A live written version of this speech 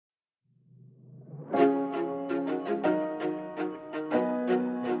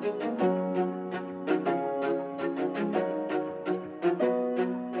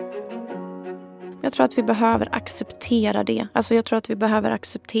tror att vi behöver acceptera det. Alltså jag tror att vi behöver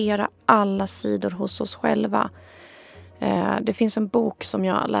acceptera alla sidor hos oss själva. Det finns en bok som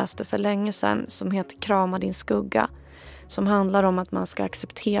jag läste för länge sedan som heter Krama din skugga. Som handlar om att man ska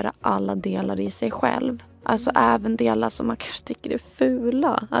acceptera alla delar i sig själv. Alltså även delar som man kanske tycker är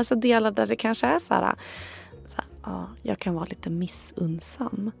fula. Alltså delar där det kanske är så här, jag kan vara lite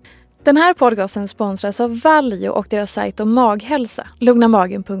missunnsam. Den här podcasten sponsras av Valjo och deras sajt om maghälsa,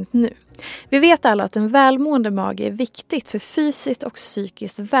 lugnamagen.nu. Vi vet alla att en välmående mage är viktigt för fysiskt och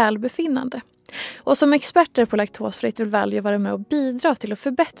psykiskt välbefinnande. Och som experter på laktosfritt vill Valjo vara med och bidra till att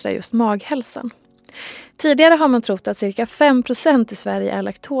förbättra just maghälsan. Tidigare har man trott att cirka 5% i Sverige är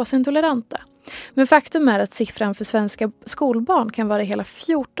laktosintoleranta. Men faktum är att siffran för svenska skolbarn kan vara hela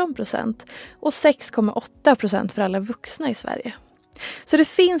 14% och 6,8% för alla vuxna i Sverige. Så det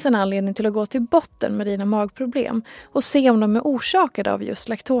finns en anledning till att gå till botten med dina magproblem och se om de är orsakade av just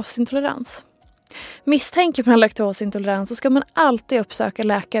laktosintolerans. Misstänker man laktosintolerans så ska man alltid uppsöka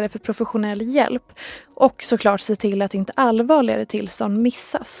läkare för professionell hjälp och såklart se till att inte allvarligare tillstånd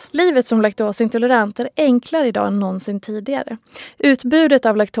missas. Livet som laktosintolerant är enklare idag än någonsin tidigare. Utbudet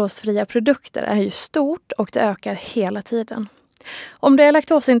av laktosfria produkter är ju stort och det ökar hela tiden. Om du är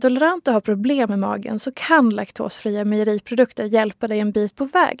laktosintolerant och har problem med magen så kan laktosfria mejeriprodukter hjälpa dig en bit på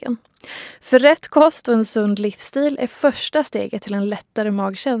vägen. För rätt kost och en sund livsstil är första steget till en lättare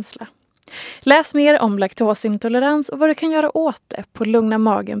magkänsla. Läs mer om laktosintolerans och vad du kan göra åt det på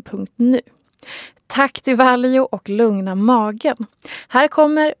lugnamagen.nu. Tack till Valjo och Lugna magen. Här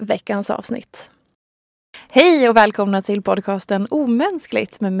kommer veckans avsnitt. Hej och välkomna till podcasten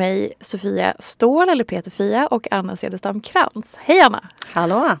Omänskligt med mig Sofia Ståhl eller Peter Fia och Anna Cederstam Krantz. Hej Anna!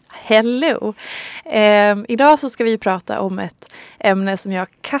 Hallå! Hello! Idag så ska vi prata om ett ämne som jag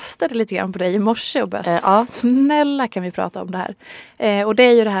kastade lite grann på dig i morse och bara snälla kan vi prata om det här. Och det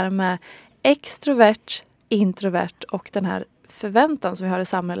är ju det här med extrovert, introvert och den här förväntan som vi har i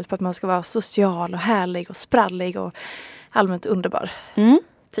samhället på att man ska vara social och härlig och sprallig och allmänt underbar.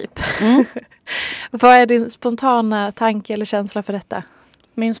 Typ. Vad är din spontana tanke eller känsla för detta?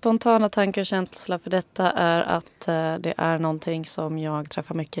 Min spontana tanke och känsla för detta är att det är någonting som jag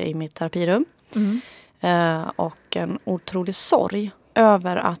träffar mycket i mitt terapirum. Och en otrolig sorg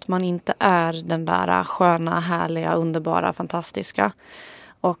över att man inte är den där sköna, härliga, underbara, fantastiska.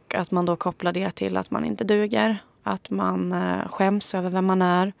 Och att man då kopplar det till att man inte duger. Att man skäms över vem man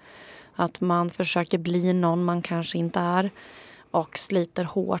är. Att man försöker bli någon man kanske inte är. Och sliter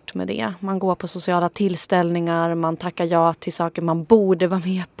hårt med det. Man går på sociala tillställningar. Man tackar ja till saker man borde vara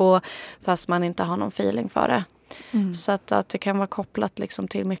med på. Fast man inte har någon feeling för det. Så att det kan vara kopplat liksom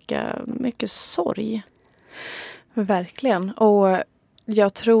till mycket sorg. Verkligen. Och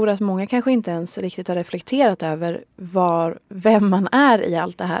jag tror att många kanske inte ens riktigt har reflekterat över vem man är i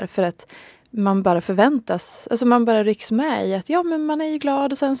allt det här. För att man bara förväntas. Alltså man bara rycks med i att men man är ju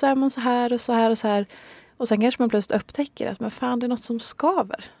glad och sen så är man så här och så här och så här. Och sen kanske man plötsligt upptäcker att men fan, det är något som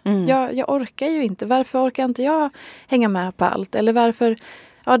skaver. Jag orkar ju inte. Varför orkar inte jag hänga med på allt? Eller varför,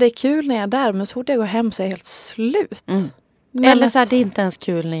 det är kul när jag är där men så fort jag går hem så är jag helt slut. Eller så är det inte ens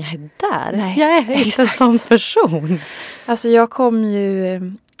kul när jag är där. Nej, jag är inte en sån person. Alltså jag kom ju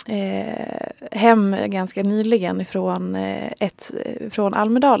hem ganska nyligen från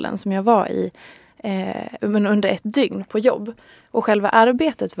Almedalen som jag var i under ett dygn på jobb. Och själva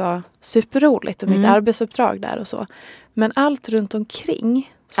arbetet var superroligt och mitt arbetsuppdrag där och så. Men allt runt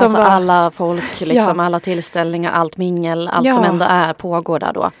omkring. Som alltså var, alla folk, liksom, alla tillställningar, allt mingel, allt som ändå pågår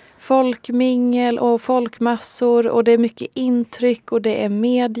där då. Folkmingel och folkmassor och det är mycket intryck och det är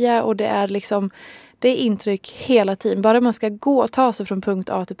media och det är liksom... Det är intryck hela tiden. Bara man ska ta sig från punkt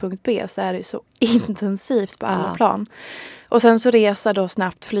A till punkt B så är det så intensivt på alla plan. Och sen så resa då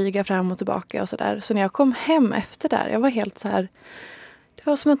snabbt, flyga fram och tillbaka och sådär. Så när jag kom hem efter där, jag var helt så här... Det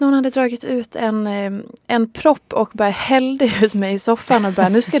var som att någon hade dragit ut en propp och bara hällde ut mig i soffan och bara,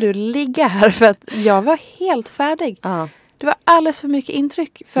 nu ska du ligga här för att jag var helt färdig. Det var alldeles för mycket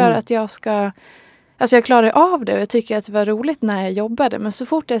intryck för att jag ska... Alltså jag klarade av det och jag tycker att det var roligt när jag jobbade. Men så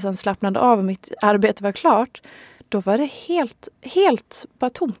fort jag sen slappnade av och mitt arbete var klart, då var det helt bara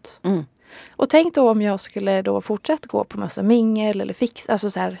tomt. Och tänk då om jag skulle då fortsätta gå på massa mingel eller alltså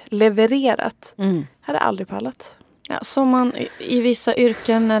så här levererat. Hade aldrig pallat. Ja, som man i vissa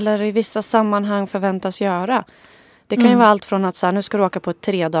yrken eller i vissa sammanhang förväntas göra. Det kan ju vara allt från att så här, nu ska du åka på ett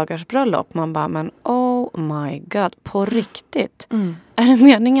 3 dagars bröllop. Man bara, men oh oh my god, på riktigt. Är det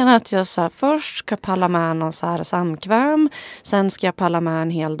meningen att jag så här, först ska palla med någon så här samkväm, sen ska jag palla med en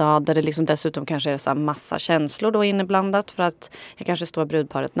hel dag där det liksom dessutom kanske är så här massa känslor då inblandat för att jag kanske står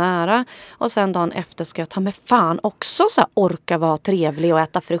brudparet nära, och sen dagen efter ska jag ta med fan också så här, orka vara trevlig och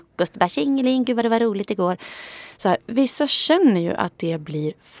äta frukost, bara tjingeling, gud vad det var roligt igår. Så här, vissa känner ju att det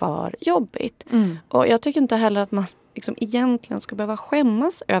blir för jobbigt. Och jag tycker inte heller att man liksom egentligen ska behöva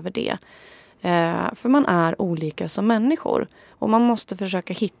skämmas över det. För man är olika som människor. Och man måste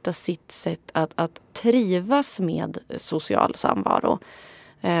försöka hitta sitt sätt att trivas med social samvaro.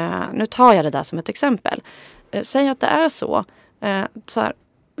 Nu tar jag det där som ett exempel. Säg att det är så här,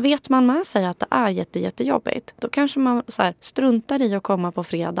 vet man med sig att det är jättejobbigt, då kanske man så här, struntar i att komma på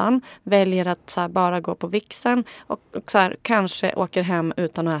fredagen, väljer att så här, bara gå på vixen och så här, kanske åker hem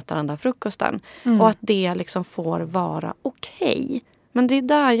utan att äta den där frukosten. Och att det liksom får vara okej. Men det är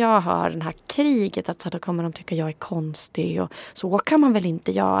där jag hör den här kriget, att så här, då kommer de tycka jag är konstig och så kan man väl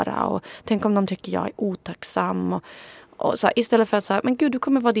inte göra, och tänk om de tycker jag är otacksam och så här, istället för att säga, men gud, du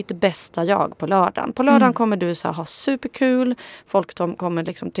kommer vara ditt bästa jag på lördagen. På lördagen kommer du så här, ha superkul. Folk kommer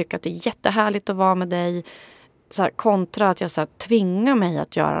liksom tycka att det är jättehärligt att vara med dig. Så här, kontra att jag så här, tvingar mig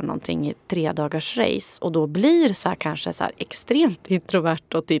att göra någonting i 3 dagars race. Och då blir så här, kanske så här, extremt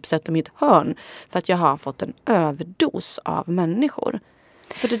introvert och typ sätter mitt hörn. För att jag har fått en överdos av människor.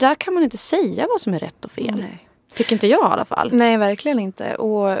 För det där kan man inte säga vad som är rätt och fel. Nej. Tycker inte jag i alla fall. Nej, verkligen inte.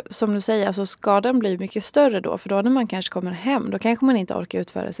 Och som du säger, alltså, skadan blir mycket större då. För då när man kanske kommer hem, då kanske man inte orkar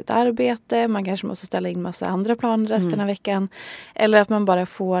utföra sitt arbete. Man kanske måste ställa in massa andra planer resten av veckan. Eller att man bara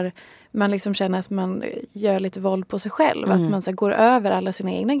man liksom känner att man gör lite våld på sig själv. Att man så går över alla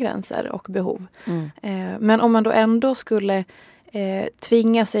sina egna gränser och behov. Men om man då ändå skulle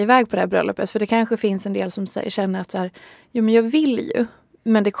tvinga sig iväg på det här bröllopet. För det kanske finns en del som känner att så här, jo men jag vill ju.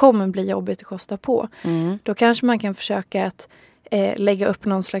 Men det kommer bli jobbigt att kosta på. Då kanske man kan försöka att lägga upp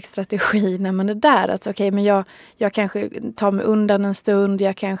någon slags strategi när man är där. Att okej, men jag kanske tar mig undan en stund.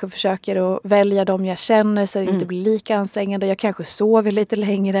 Jag kanske försöker att välja dem jag känner så att det inte blir lika ansträngande. Jag kanske sover lite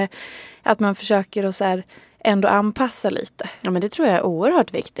längre. Att man försöker att så här, ändå anpassa lite. Ja, men det tror jag är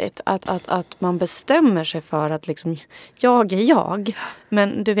oerhört viktigt. Att man bestämmer sig för att liksom, jag är jag.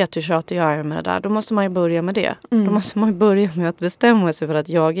 Men du vet hur tjatig jag är med det där. Då måste man ju börja med det. Då måste man ju börja med att bestämma sig för att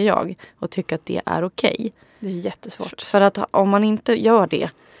jag är jag. Och tycka att det är okej. Det är jättesvårt. För att om man inte gör det,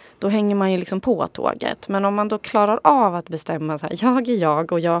 då hänger man ju liksom på tåget. Men om man då klarar av att bestämma så här, jag är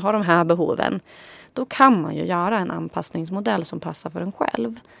jag och jag har de här behoven. Då kan man ju göra en anpassningsmodell som passar för en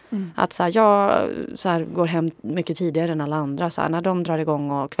själv. Att så här, jag så här, går hem mycket tidigare än alla andra. Så här, när de drar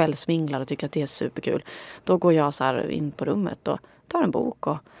igång och kvällsminglar och tycker att det är superkul. Då går jag så här in på rummet och tar en bok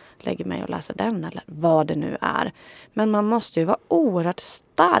och lägger mig och läser den. Eller vad det nu är. Men man måste ju vara oerhört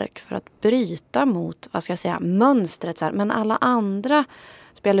stark för att bryta mot, vad ska jag säga, mönstret. Så här. Men alla andra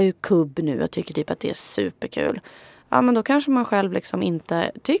spelar ju kubb nu och tycker typ att det är superkul. Ja, men då kanske man själv liksom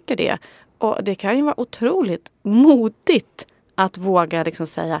inte tycker det. Och det kan ju vara otroligt modigt att våga liksom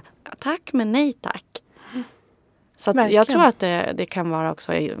säga tack men nej tack. Så att jag tror att det kan vara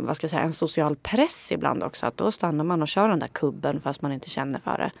också, vad ska jag säga, en social press ibland också. Att då stannar man och kör den där kubben fast man inte känner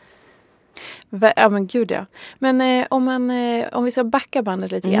för det. Ja men gud ja. Men om vi ska backa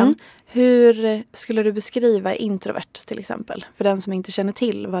bandet lite grann. Hur skulle du beskriva introvert till exempel? För den som inte känner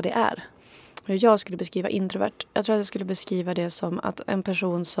till vad det är. Hur jag skulle beskriva introvert? Jag tror att jag skulle beskriva det som att en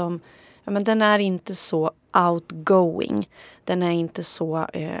person som, ja, men den är inte så outgoing. Den är inte så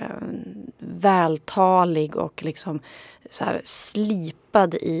vältalig och liksom så här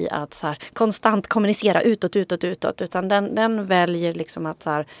slipad i att så här konstant kommunicera utåt. Utan den väljer liksom att så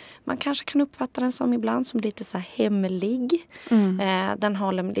här, man kanske kan uppfatta den som ibland som lite så här hemlig. Den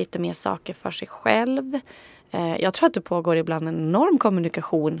håller lite mer saker för sig själv. Jag tror att det pågår ibland en enorm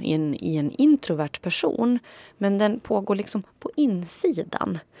kommunikation i en introvert person. Men den pågår liksom på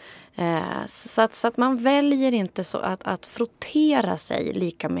insidan. Så att man väljer inte så att frottera sig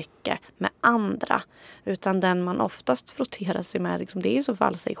lika mycket med andra. Utan den man oftast frotterar sig med, liksom, det är i så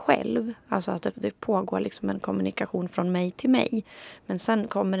fall sig själv. Alltså att det pågår liksom en kommunikation från mig till mig. Men sen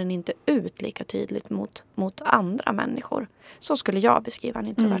kommer den inte ut lika tydligt mot andra människor. Så skulle jag beskriva en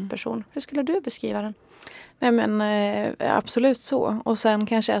introvert person. Hur skulle du beskriva den? Nej men absolut så. Och sen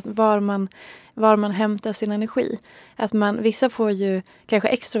kanske att var man hämtar sin energi. Att vissa får ju, kanske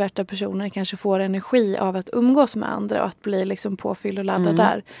extroverta personer kanske får energi av att umgås med andra och att bli liksom påfylld och laddad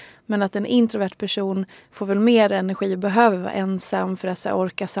där. Men att en introvert person får väl mer energi och behöver vara ensam för att så här,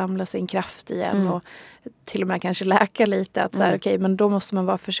 orka samla sin kraft igen och till och med kanske läka lite. Att så här, okej, men då måste man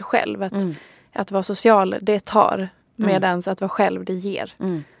vara för sig själv. Att vara social, det tar Medans att vara själv det ger.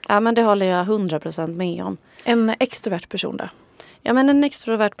 Ja, men det håller jag 100% med om. En extrovert person då? Ja, men en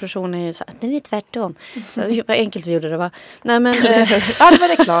extrovert person är ju så här, det är tvärtom. Så vad enkelt vi gjorde det, va? Nej, men ja, det var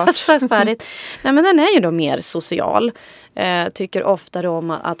det klart. så färdigt. Nej, men den är ju då mer social. Tycker oftare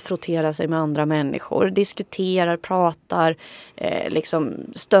om att frottera sig med andra människor. Diskuterar, pratar, liksom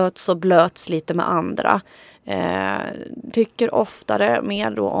stöts och blöts lite med andra. Tycker oftare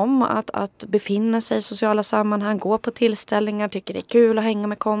mer då om att befinna sig i sociala sammanhang, gå på tillställningar, tycker det är kul att hänga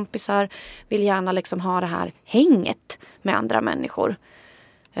med kompisar, vill gärna liksom ha det här hänget med andra människor.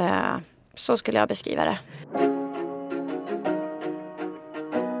 Så skulle jag beskriva det.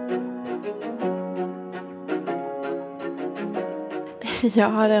 Jag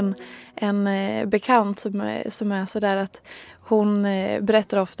har en bekant som är sådär att hon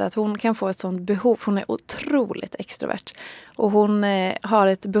berättar ofta att hon kan få ett sånt behov. Hon är otroligt extrovert. Och hon har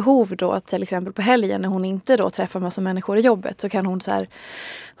ett behov då att till exempel på helgen när hon inte då träffar massa människor i jobbet så kan hon så här,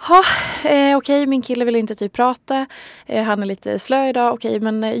 okej, min kille vill inte typ prata. Han är lite slö idag. Okej,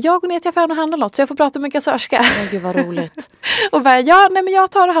 men jag går ner till affären och handlar något så jag får prata med kassörska. Gud vad roligt. Och bara, men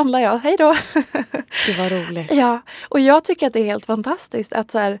jag tar och handlar, ja. Hej då. Gud vad roligt. Ja, och jag tycker att det är helt fantastiskt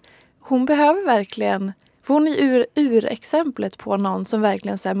att så här, hon behöver verkligen. För hon är ur-exemplet på någon som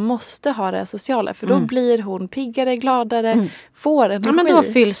verkligen så här, måste ha det sociala. För då blir hon piggare, gladare, får energi. Ja, men då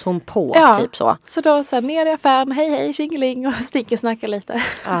fylls hon på, typ så. Så då så här, ner i affären, hej, tjingeling och snackar lite.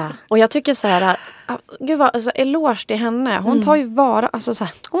 Ja. Och jag tycker så här, gud vad, alltså, eloge till henne. Hon tar ju vara, alltså så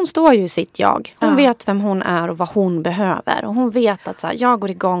här, hon står ju i sitt jag. Hon vet vem hon är och vad hon behöver. Och hon vet att så här, jag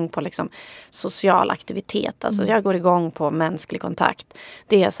går igång på liksom social aktivitet. Alltså jag går igång på mänsklig kontakt.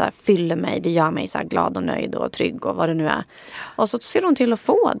 Det är så här, fyller mig, det gör mig så här glad och nöjd och trygg och vad det nu är. Och så ser hon till att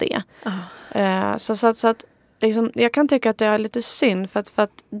få det. Så att liksom, jag kan tycka att det är lite synd. För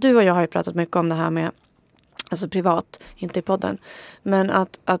att du och jag har ju pratat mycket om det här med, alltså privat, inte i podden. Men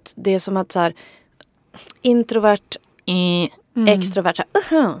att det är som att så här, introvert, extrovert, så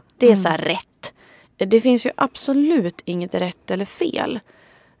här, det är så här rätt. Det finns ju absolut inget rätt eller fel.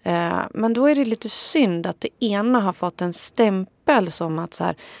 Men då är det lite synd att det ena har fått en stämpel som att så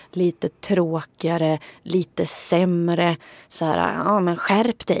här, lite tråkigare, lite sämre. Så här, men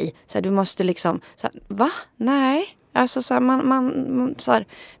skärp dig. Så här, du måste liksom, så här, va? Nej. Alltså så här, man så här,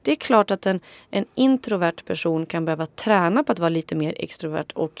 det är klart att en introvert person kan behöva träna på att vara lite mer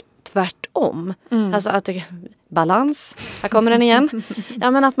extrovert och tvärtom. Alltså att det, balans, här kommer den igen.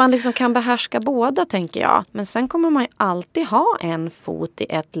 Ja, men att man liksom kan behärska båda, tänker jag. Men sen kommer man ju alltid ha en fot i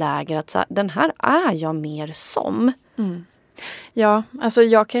ett läger att så här, den här är jag mer som. Ja, alltså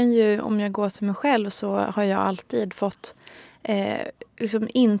jag kan ju, om jag går till mig själv så har jag alltid fått liksom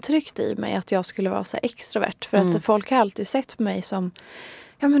intryckt i mig att jag skulle vara så extrovert. För att folk har alltid sett mig som,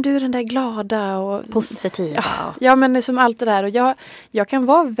 ja men du är den där glada och positiva. Ja men liksom allt det där. Och jag kan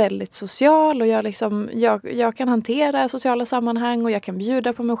vara väldigt social och jag kan hantera sociala sammanhang och jag kan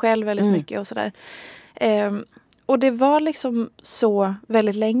bjuda på mig själv väldigt mycket och sådär. Och det var liksom så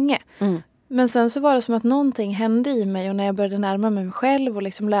väldigt länge. Men sen så var det som att någonting hände i mig och när jag började närma mig själv och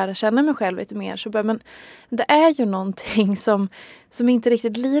liksom lära känna mig själv lite mer så började, men det är ju någonting som inte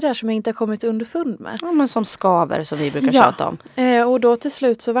riktigt lirar, som jag inte har kommit underfund med. Ja, men som skaver som vi brukar tjata om. Och då till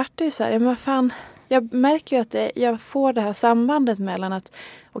slut så vart det ju så här, men vad fan, jag märker ju att jag får det här sambandet mellan att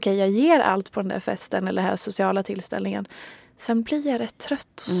okej, jag ger allt på den där festen eller den här sociala tillställningen. Sen blir jag rätt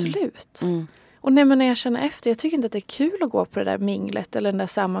trött och slut. Och när jag känner efter, jag tycker inte att det är kul att gå på det där minglet eller den där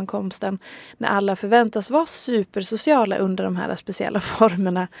sammankomsten när alla förväntas vara supersociala under de här speciella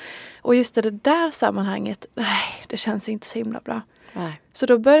formerna. Och just det där sammanhanget, nej, det känns inte så himla bra. Nej. Så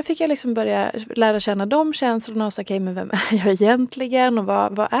då fick jag liksom börja lära känna de känslorna och så okej, men vem är jag egentligen och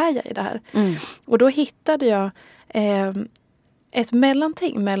vad är jag i det här? Och då hittade jag ett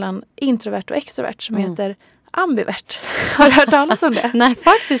mellanting mellan introvert och extrovert som heter ambivert. Har du hört talas om det? Nej,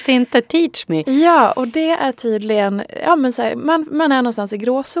 faktiskt inte. Teach me. Ja, och det är tydligen, ja men så här, man är någonstans i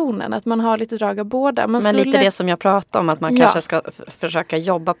gråzonen, att man har lite drag av båda. Men lite det som jag pratade om, att man kanske ska försöka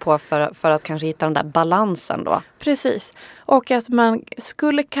jobba på för att kanske hitta den där balansen då. Precis. Och att man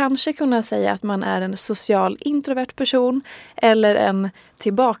skulle kanske kunna säga att man är en social introvert person eller en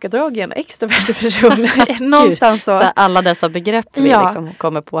tillbakadragen extrovert person. Någonstans så. Alla dessa begrepp vi liksom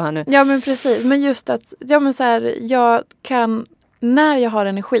kommer på här nu. Ja, men precis. Men just att så här, jag kan, när jag har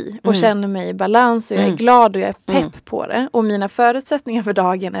energi och känner mig i balans och jag är glad och jag är pepp på det och mina förutsättningar för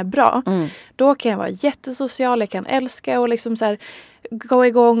dagen är bra, då kan jag vara jättesocial, jag kan älska och liksom så här, gå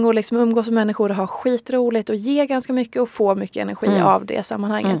igång och liksom umgås med människor och ha skitroligt och ge ganska mycket och få mycket energi av det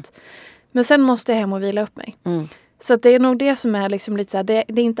sammanhanget. Men sen måste jag hem och vila upp mig. Så att det är nog det som är liksom lite så här, det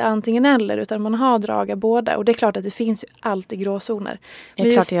är inte antingen eller, utan man har drag av båda. Och det är klart att det finns ju alltid gråzoner. Det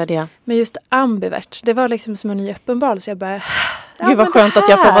är klart det gör det. Men just ambivert, det var liksom som en ny uppenbarelse. Jag bara, Gud vad skönt att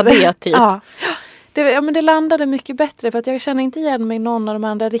jag får vara det typ. Ja. Men det landade mycket bättre för att jag känner inte igen mig någon av de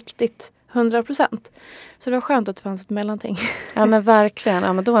andra riktigt 100%. Så det var skönt att det fanns ett mellanting. Ja men verkligen.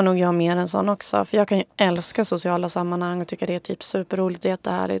 Ja, men då är nog jag mer en sån också. För jag kan ju älska sociala sammanhang och tycka det är typ superroligt och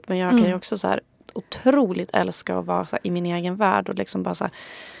jättehärligt. Men jag kan ju också så här otroligt älska att vara så här, i min egen värld och liksom bara så här,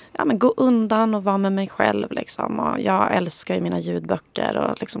 ja men gå undan och vara med mig själv liksom. Och jag älskar ju mina ljudböcker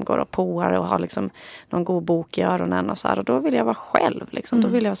och liksom går och påar och har liksom någon god bok i öronen och så här. Och då vill jag vara själv liksom. Då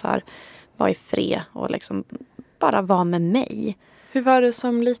vill jag så här vara i fred och liksom bara vara med mig. Hur var du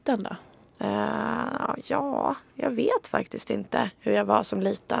som liten då? Ja, jag vet faktiskt inte hur jag var som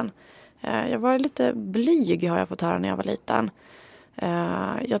liten. Jag var lite blyg har jag fått höra när jag var liten.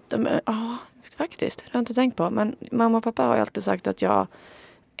 Faktiskt, det har jag inte tänkt på. Men mamma och pappa har ju alltid sagt att jag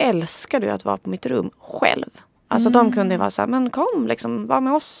älskade att vara på mitt rum själv. Alltså de kunde ju vara så här, men kom liksom, var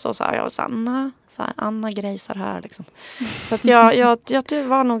med oss. Och så här, jag och Sanna, så här, Anna grejsar här liksom. Så att jag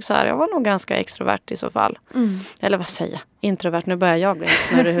var nog så här, jag var nog ganska extrovert i så fall. Eller vad säger jag? Introvert, nu börjar jag bli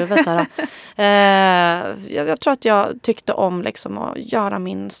snurrig i huvudet här. Jag tror att jag tyckte om liksom att göra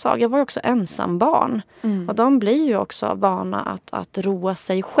min sak. Jag var ju också ensam barn. Och de blir ju också vana att roa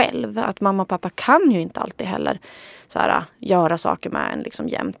sig själv. Att mamma och pappa kan ju inte alltid heller så här, göra saker med en liksom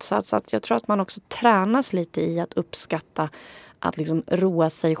jämt. Så att jag tror att man också tränas lite i att uppskatta att liksom roa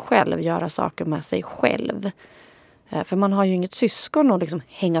sig själv, göra saker med sig själv. För man har ju inget syskon att liksom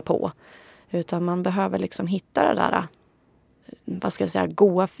hänga på. Utan man behöver liksom hitta det där, vad ska jag säga,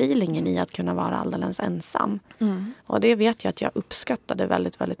 goa feelingen i att kunna vara alldeles ensam. Och det vet jag att jag uppskattade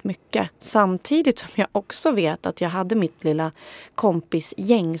väldigt, väldigt mycket. Samtidigt som jag också vet att jag hade mitt lilla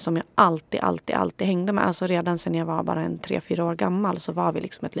kompisgäng som jag alltid hängde med. Alltså redan sedan jag var bara 3-4 år gammal så var vi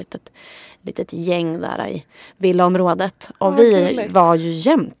liksom ett litet gäng där i villaområdet. Och vi var ju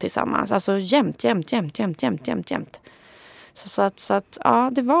jämt tillsammans. Alltså jämt. Så att ja,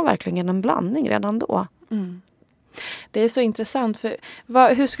 det var verkligen en blandning redan då. Det är så intressant.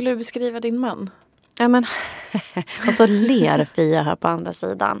 För hur skulle du beskriva din man? Ja men, och så ler Fia här på andra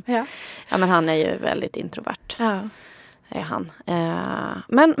sidan. Ja men han är ju väldigt introvert. Ja. Är han.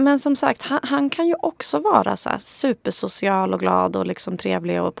 Men som sagt, han kan ju också vara så här supersocial och glad och liksom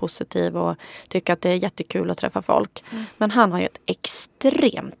trevlig och positiv och tycka att det är jättekul att träffa folk. Men han har ju ett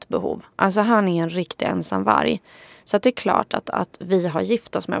extremt behov. Alltså han är en riktig ensamvarg. Så att det är klart att vi har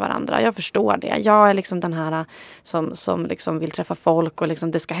gift oss med varandra. Jag förstår det. Jag är liksom den här som liksom vill träffa folk och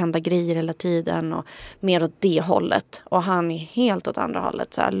liksom det ska hända grejer hela tiden och mer åt det hållet. Och han är helt åt andra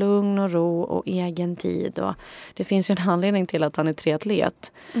hållet. Så här, lugn och ro och egen tid. Och det finns ju en anledning till att han är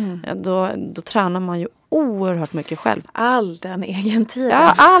triatlet. Då tränar man ju oerhört mycket själv. All den egen tiden.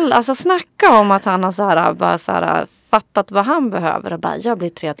 Ja, alltså snacka om att han har bara så här fattat vad han behöver och bara, jag blir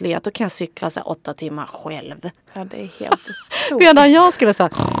triatlet och kan jag cykla så 8 timmar själv. Ja, det är helt otroligt. Medan jag skulle säga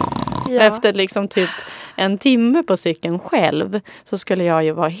efter liksom typ 1 timme på cykeln själv så skulle jag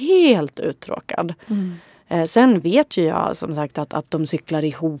ju vara helt uttråkad. Sen vet ju jag som sagt att de cyklar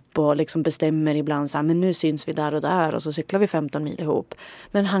ihop och liksom bestämmer ibland så här, men nu syns vi där och där och så cyklar vi 15 mil ihop.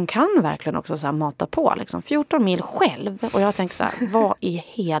 Men han kan verkligen också så här mata på liksom 14 mil själv och jag tänker så här, vad i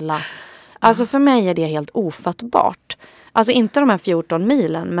hela... Alltså för mig är det helt ofattbart. Alltså inte de här 14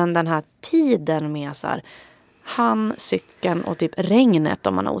 milen men den här tiden med så här, han, cykeln och typ regnet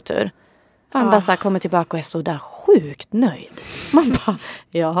om man har otur. Han bara så här kommer tillbaka och är så där sjukt nöjd. Man bara,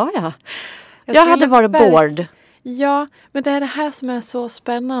 ja. Jag hade varit bored. Ja, men det är det här som är så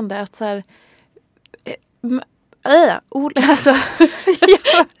spännande. Att så här... Alltså...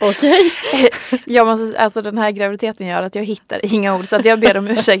 Okej. Alltså den här graviditeten gör att jag hittar inga ord. Så att jag ber om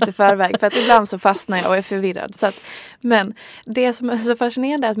ursäkt i förväg. För att ibland så fastnar jag och är förvirrad. Så att, men det som är så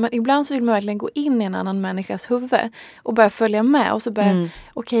fascinerande är att ibland så vill man verkligen gå in i en annan människas huvud. Och börja följa med. Och så börja,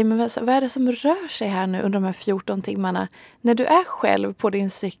 okej, men vad är det som rör sig här nu under de här 14 timmarna? När du är själv på din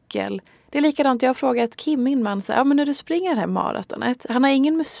cykel... Det är likadant, jag har frågat Kim, min man, så här, men när du springer det här maratonet, han har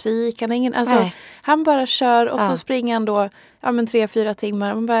ingen musik, han har ingen, alltså, han bara kör och så springer han då 3-4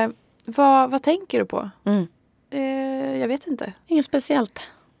 timmar. Man bara, vad tänker du på? Jag vet inte. Inget speciellt.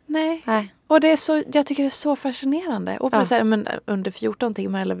 Nej. Och det är så, jag tycker det är så fascinerande. Och så här, men under 14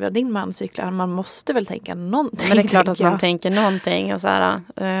 timmar eller vad din man cyklar, man måste väl tänka någonting. Men det är klart att man tänker någonting. Och, så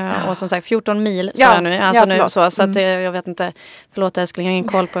här, och som sagt, 14 mil så jag nu. Alltså nu så att jag vet inte, förlåt älskling, jag har ingen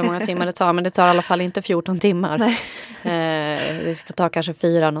koll på hur många timmar det tar. Men det tar i alla fall inte 14 timmar. Det ska ta kanske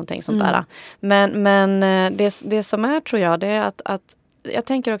 4 någonting sånt där. Men det som är tror jag, det är att jag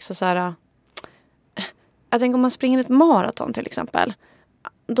tänker också så här... jag tänker om man springer ett maraton till exempel.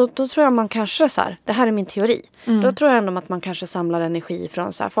 Då tror jag man kanske så här, det här är min teori. Då tror jag ändå att man kanske samlar energi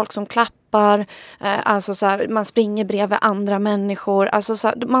från så här, folk som klappar. Alltså så här, man springer bredvid andra människor. Alltså så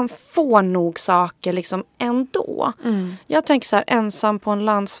här, man får nog saker liksom ändå. Jag tänker så här, ensam på en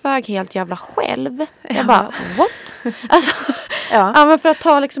landsväg helt jävla själv. Jag bara, what? Alltså, ja, men för att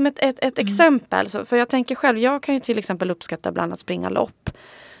ta liksom ett exempel. Så, för jag tänker själv, jag kan ju till exempel uppskatta ibland att springa lopp.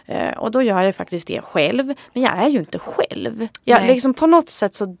 Och då gör jag faktiskt det själv. Men jag är ju inte själv. Liksom på något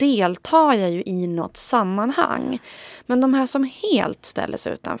sätt så deltar jag ju i något sammanhang. Men de här som helt ställer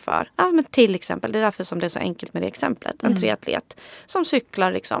sig utanför. Ja, men till exempel, det är därför som det är så enkelt med det exemplet. En triatlet som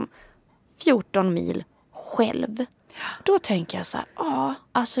cyklar liksom 14 mil själv. Då tänker jag så här,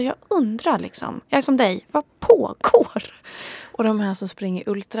 alltså jag undrar liksom. Jag är som dig, vad pågår? Och de här som springer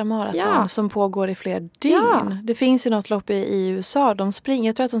ultramaraton som pågår i flera dygn. Det finns ju något lopp i USA.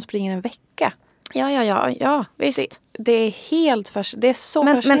 Jag tror att de springer en vecka. Ja, visst. Det är helt det är så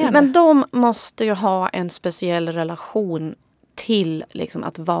fascinerande. Men de måste ju ha en speciell relation till liksom,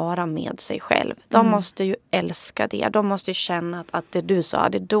 att vara med sig själv. De måste ju älska det. De måste ju känna att det du sa,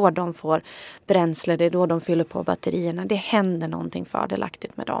 det är då de får bränsle, det är då de fyller på batterierna. Det händer någonting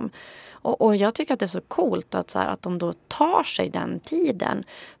fördelaktigt med dem. Och jag tycker att det är så coolt att de då tar sig den tiden.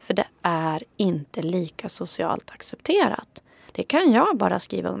 För det är inte lika socialt accepterat. Det kan jag bara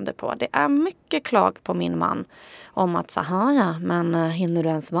skriva under på. Det är mycket klag på min man om att men hinner du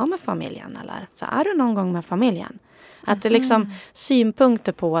ens vara med familjen? Eller så är du någon gång med familjen? Att det är liksom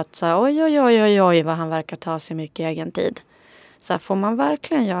synpunkter på att oj vad han verkar ta sig mycket egen tid. Så får man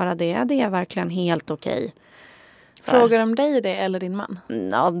verkligen göra det? Det är verkligen helt okej. Frågar de dig det eller din man?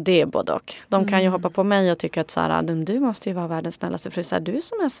 Ja, det är både och. De kan ju hoppa på mig och tycka att så här, du måste ju vara världens snällaste fru. Så här, du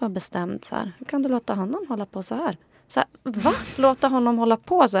som är så bestämd, så här, hur kan du låta honom hålla på så här? Så här, va? Låta honom hålla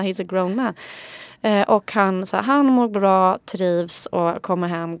på så här, he's a grown man. Och han mår bra, trivs och kommer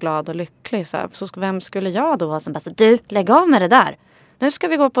hem glad och lycklig. Så vem skulle jag då vara som bara, du, lägg av med det där. Nu ska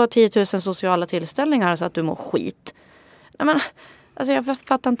vi gå på 10 000 sociala tillställningar så att du mår skit. Nej, men, alltså jag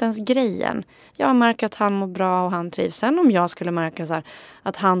fattar inte ens grejen. Jag märker att han mår bra och han trivs. Sen om jag skulle märka så här,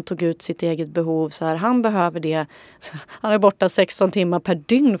 att han tog ut sitt eget behov. Så här, han behöver det. Så han är borta 16 timmar per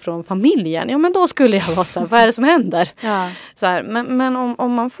dygn från familjen. Ja, men då skulle jag vara så här, vad är det som händer? Ja. Så här, men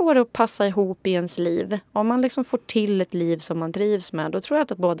om man får det att passa ihop i ens liv. Om man liksom får till ett liv som man trivs med. Då tror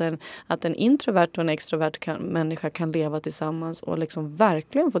jag att både en introvert och en extrovert människa kan leva tillsammans. Och liksom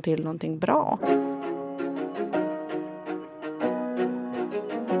verkligen få till någonting bra.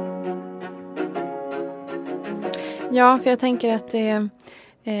 Ja, för jag tänker att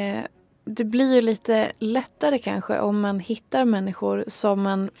det blir ju lite lättare kanske om man hittar människor som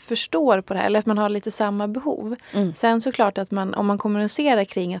man förstår på det här. Eller att man har lite samma behov. Sen såklart att om man kommunicerar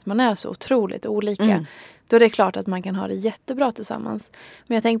kring att man är så otroligt olika. Då är det klart att man kan ha det jättebra tillsammans.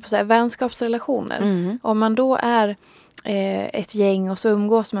 Men jag tänker på så här, vänskapsrelationer. Om man då är ett gäng och så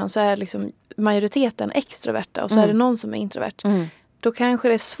umgås man, så är liksom majoriteten extroverta. Och så är det någon som är introvert. Då kanske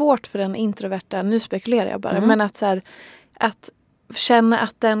det är svårt för den introverta, nu spekulerar jag bara, men att, så här, att känna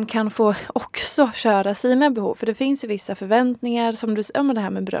att den kan få också köra sina behov. För det finns ju vissa förväntningar, som du säger, det här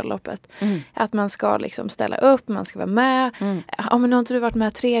med bröllopet. Att man ska liksom ställa upp, man ska vara med. Ja, men har inte du varit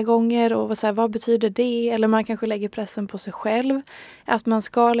med 3 gånger? Och så här, vad betyder det? Eller man kanske lägger pressen på sig själv. Att man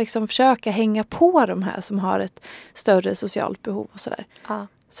ska liksom försöka hänga på de här som har ett större socialt behov och sådär. Ja.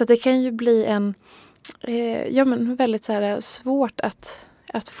 Så det kan ju bli väldigt så här svårt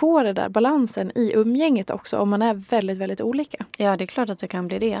att få det där balansen i umgänget också, om man är väldigt, väldigt olika. Ja, det är klart att det kan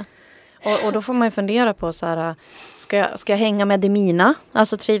bli det. Och då får man ju fundera på så här, ska jag hänga med det mina?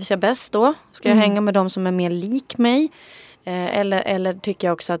 Alltså trivs jag bäst då? Ska jag hänga med de som är mer lik mig? Eller tycker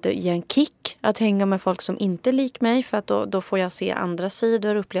jag också att det ger en kick att hänga med folk som inte är lik mig, för att då får jag se andra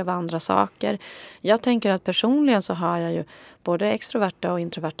sidor, uppleva andra saker. Jag tänker att personligen så har jag ju både extroverta och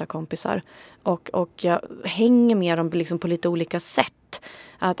introverta kompisar, och jag hänger med dem liksom på lite olika sätt.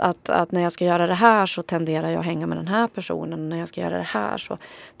 Att när jag ska göra det här så tenderar jag att hänga med den här personen. När jag ska göra det här så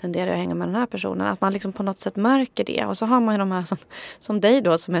tenderar jag att hänga med den här personen. Att man liksom på något sätt märker det. Och så har man ju de här som dig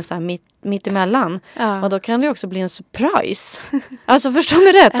då, som är så här mitt emellan. Ja. Och då kan det också bli en surprise. Alltså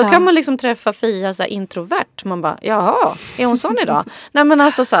förstår mig rätt. Då kan man liksom träffa Fia så här introvert. Man bara, jaha, är hon sån idag? Nej, men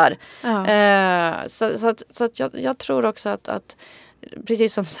alltså så här. Ja. Så att jag tror också att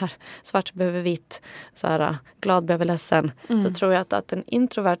precis som så här, svart behöver vitt, så här, glad behöver ledsen, så tror jag att en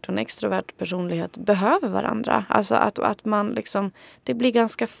introvert och en extrovert personlighet behöver varandra. Alltså att man liksom, det blir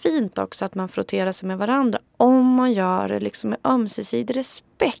ganska fint också att man frotterar sig med varandra om man gör det liksom med ömsesidig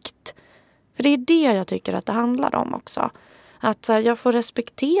respekt. För det är det jag tycker att det handlar om också. Att så här, jag får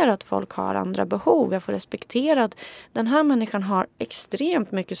respektera att folk har andra behov. Jag får respektera att den här människan har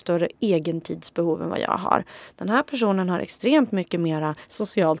extremt mycket större egentidsbehov än vad jag har. Den här personen har extremt mycket mera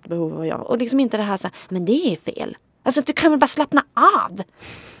socialt behov än vad jag har. Och liksom inte det här så här, men det är fel. Alltså du kan väl bara slappna av.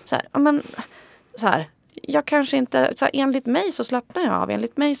 Så här, men så här, jag kanske inte, så här, enligt mig så slappnar jag av.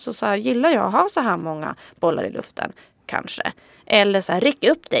 Enligt mig så här, gillar jag att ha så här många bollar i luften. Kanske. Eller så här, ryck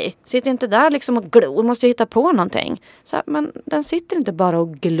upp dig. Sitt inte där liksom och glor. Måste jag hitta på någonting. Så här, men den sitter inte bara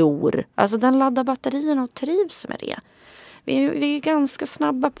och glor. Alltså den laddar batterierna och trivs med det. Vi är ganska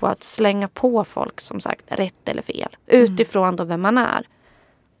snabba på att slänga på folk, som sagt, rätt eller fel. Utifrån då vem man är.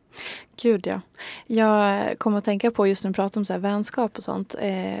 Gud ja. Jag kom att tänka på just när vi pratade om så här vänskap och sånt.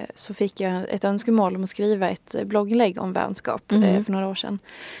 Så fick jag ett önskemål om att skriva ett blogginlägg om vänskap för några år sedan.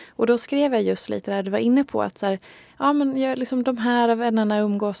 Och då skrev jag just lite där. Du var inne på att så här, ja, men jag, liksom, de här vännerna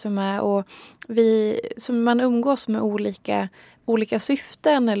umgås med. Och man umgås med olika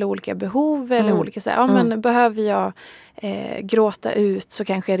syften eller olika behov. Eller olika så här, ja, men behöver jag gråta ut så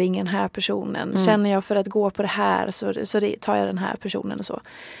kanske jag ringer den här personen. Känner jag för att gå på det här så tar jag den här personen och så.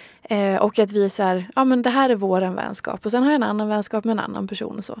 Och att vi så här, ja men det här är våran vänskap. Och sen har jag en annan vänskap med en annan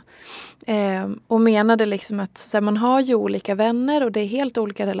person och så. Och menade liksom att så här, man har ju olika vänner och det är helt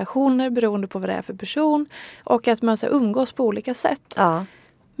olika relationer beroende på vad det är för person. Och att man så här, umgås på olika sätt. Ja.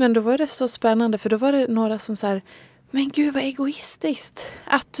 Men då var det så spännande för då var det några som så här, men gud vad egoistiskt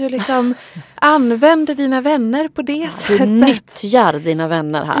att du liksom använder dina vänner på det sättet. Du nyttjar dina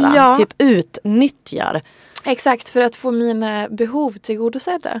vänner här. Ja. Typ utnyttjar. Exakt, för att få mina behov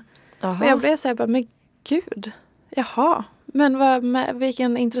tillgodosedda. Och jag blev så här, bara, men gud, jaha. Men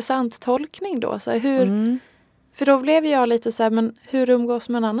vilken intressant tolkning då. Så här, för då blev jag lite så här, men hur umgås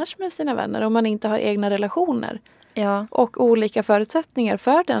man annars med sina vänner om man inte har egna relationer? Ja. Och olika förutsättningar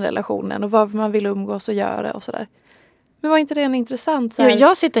för den relationen och vad man vill umgås och göra och sådär. Men var inte det en intressant så här...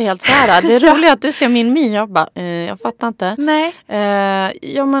 Jag sitter helt så här. Det är roligt att du ser min min. Jag bara, jag fattar inte. Nej.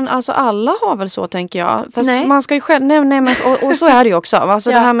 Ja men alltså alla har väl så, tänker jag. Fast man ska ju själv... Nej men och så är det ju också. Alltså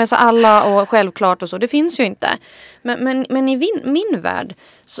det här med så alla och självklart och så. Det finns ju inte. Men i min värld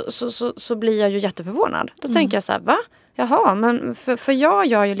så blir jag ju jätteförvånad. Då tänker jag så här, va? Jaha, men för jag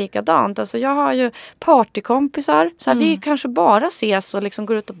gör ju likadant. Alltså jag har ju partykompisar. Så här, vi kanske bara ses och liksom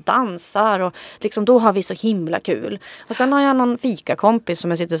går ut och dansar. Och liksom, då har vi så himla kul. Och sen har jag någon fikakompis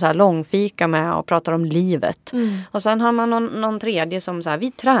som jag sitter så här långfika med och pratar om livet. Och sen har man någon tredje som så här,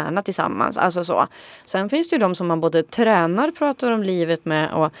 vi tränar tillsammans. Alltså så. Sen finns det ju de som man både tränar, pratar om livet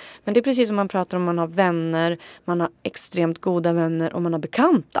med. Men det är precis som man pratar om, man har vänner. Man har extremt goda vänner och man har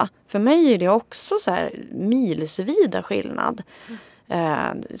bekanta. För mig är det också så här milsvida skillnad.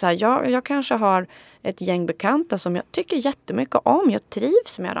 Så här, jag kanske har ett gäng bekanta som jag tycker jättemycket om. Jag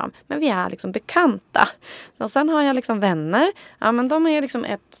trivs med dem. Men vi är liksom bekanta. Och sen har jag liksom vänner. Ja, men de är liksom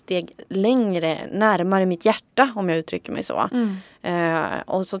ett steg längre, närmare mitt hjärta, om jag uttrycker mig så.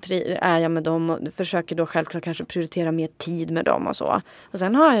 Och så är jag med dem och försöker då självklart kanske prioritera mer tid med dem och så. Och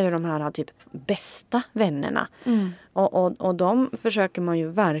sen har jag ju de här typ bästa vännerna. Och de försöker man ju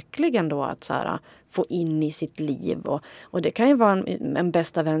verkligen då att så här, få in i sitt liv. Och det kan ju vara en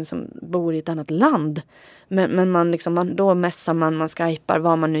bästa vän som bor i ett annat land. Men då mässar man skypar,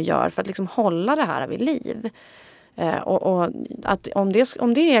 vad man nu gör för att liksom hålla det här vid liv. Och att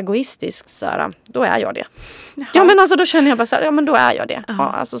om det är egoistiskt så här, då är jag det. Jaha. Ja men alltså då känner jag bara så här, ja men då är jag det. Ja,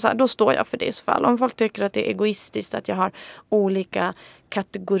 alltså så här, då står jag för det i så fall. Om folk tycker att det är egoistiskt att jag har olika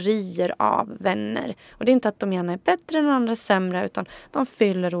kategorier av vänner. Och det är inte att de ena är bättre än andra sämre, utan de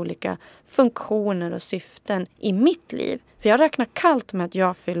fyller olika funktioner och syften i mitt liv. För jag räknar kallt med att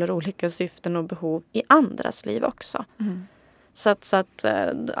jag fyller olika syften och behov i andras liv också. Så att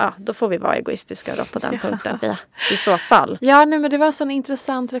då får vi vara egoistiska då på den punkten i så fall. Ja, nej, men det var en sån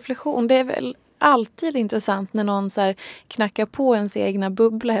intressant reflektion. Det är väl alltid intressant när någon så här knackar på ens egna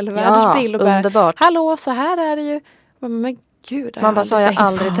bubbla eller världsbild och underbart. Bara, hallå, så här är det ju. Men gud, man bara, så har jag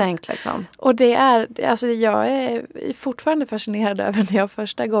aldrig tänkt liksom. Och det är, alltså jag är fortfarande fascinerad över när jag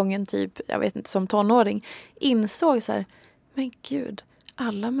första gången typ, jag vet inte, som tonåring insåg så här, men gud,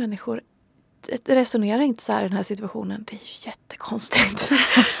 alla människor resonerar inte så här i den här situationen. Det är ju jättekonstigt.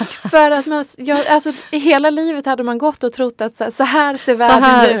 För att i hela livet hade man gått och trott att så här ser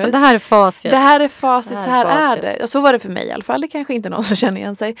världen ut. Det här är facit. Det här är facit, så här är det. Så var det för mig i alla fall. Det kanske inte någon som känner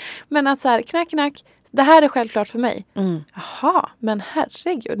igen sig. Men att så här, knack. Det här är självklart för mig. Jaha, men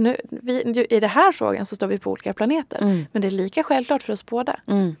herregud. Nu, i det här frågan så står vi på olika planeter. Men det är lika självklart för oss båda.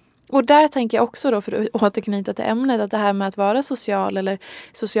 Och där tänker jag också då, för att återknyta till ämnet, att det här med att vara social eller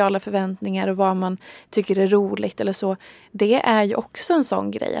sociala förväntningar och vad man tycker är roligt eller så, det är ju också en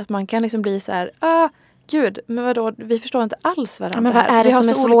sån grej. Att man kan liksom bli så här, gud, men vadå, vi förstår inte alls varandra. Men vad är det som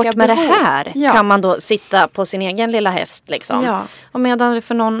är svårt med det här? Ja. Kan man då sitta på sin egen lilla häst liksom? Ja. Och medan det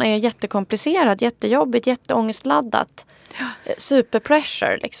för någon är jättekomplicerat, jättejobbigt, jätteångestladdat. Super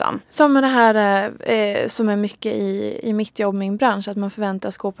pressure liksom. Som med det här som är mycket i mitt jobb, min bransch, att man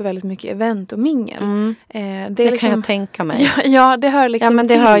förväntas gå på väldigt mycket event och mingel. Det liksom, kan jag tänka mig. Ja, det hör liksom men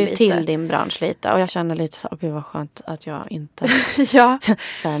det till hör ju lite. Till din bransch lite. Och jag känner lite så, gud vad skönt att jag inte... Ja.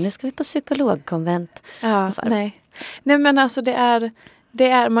 Så här, nu ska vi på psykologkonvent. Ja, nej. Nej, men alltså det är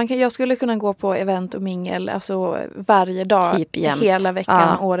jag skulle kunna gå på event och mingel alltså varje dag, typ hela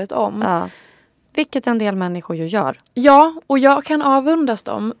veckan, året om. Ja. Vilket en del människor ju gör. Ja, och jag kan avundas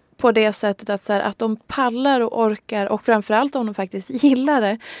dem på det sättet att, så här, att de pallar och orkar, och framförallt om de faktiskt gillar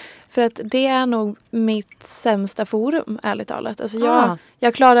det. För att det är nog mitt sämsta forum, ärligt talat. Alltså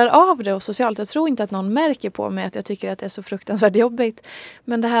jag klarar av det och socialt. Jag tror inte att någon märker på mig att jag tycker att det är så fruktansvärt jobbigt.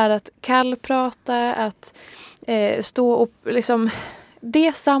 Men det här att kallprata, att stå och liksom...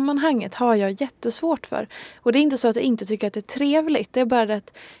 Det sammanhanget har jag jättesvårt för. Och det är inte så att jag inte tycker att det är trevligt. Det är bara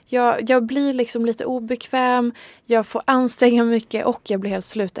att jag blir liksom lite obekväm. Jag får anstränga mycket och jag blir helt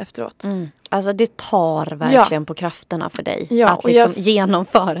slut efteråt. Alltså det tar verkligen på krafterna för dig. Att liksom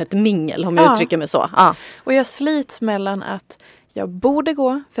genomföra ett mingel, om jag uttrycker mig så. Ja. Och jag slits mellan att jag borde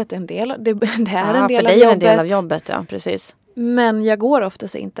gå, för att det är en del av jobbet. För dig är det en del av jobbet, ja, precis. Men jag går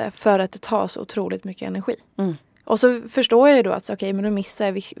oftast inte för att det tar så otroligt mycket energi. Och så förstår jag ju då att men då missar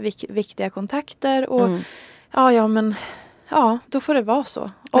jag viktiga kontakter. Och då får det vara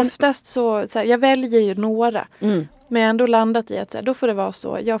så. Oftast så här, jag väljer ju några. Men jag har ändå landat i att då får det vara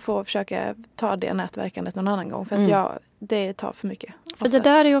så. Jag får försöka ta det nätverkandet någon annan gång. För att det tar för mycket. För det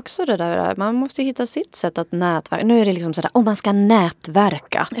där är ju också det där. Man måste ju hitta sitt sätt att nätverka. Nu är det liksom sådär, man ska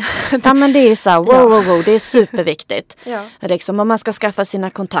nätverka. Ja, men det är ju så här, wow, det är superviktigt. Liksom, och man ska skaffa sina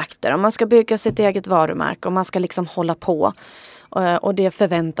kontakter. Och man ska bygga sitt eget varumärke. Och man ska liksom hålla på. Och det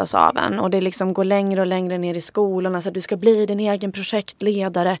förväntas av en. Och det liksom går längre och längre ner i skolan. Alltså du ska bli din egen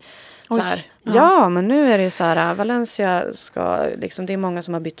projektledare. Så här. Ja, men nu är det så här. Valencia ska, liksom, det är många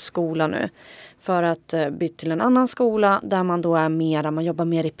som har bytt skola nu. För att byta till en annan skola där man då är mera, man jobbar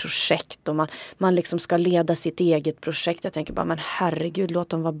mer i projekt. Och man liksom ska leda sitt eget projekt. Jag tänker bara, men herregud, låt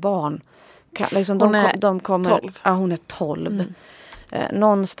dem vara barn. Liksom, de kommer, 12. Ja, hon är 12.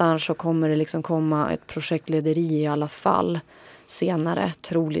 Någonstans så kommer det liksom komma ett projektlederi i alla fall. Senare,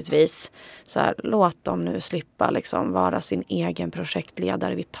 troligtvis. Så här, låt dem nu slippa liksom vara sin egen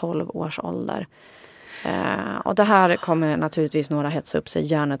projektledare vid 12 års ålder. Och det här kommer naturligtvis några hetsa upp sig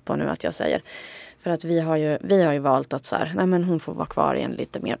hjärnet på nu att jag säger. För att vi har ju valt att så här, nej men hon får vara kvar i en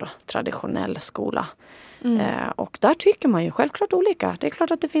lite mer då, traditionell skola. Och där tycker man ju självklart olika. Det är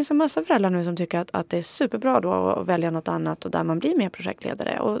klart att det finns en massa föräldrar nu som tycker att det är superbra då att välja något annat och där man blir mer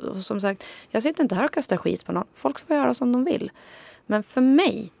projektledare. Och som sagt, jag sitter inte här och kastar skit på någon. Folk får göra som de vill. Men för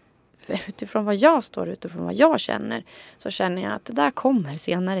mig, utifrån vad jag står, utifrån vad jag känner, så känner jag att det där kommer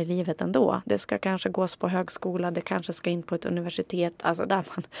senare i livet ändå. Det ska kanske gås på högskola, det kanske ska in på ett universitet. Alltså där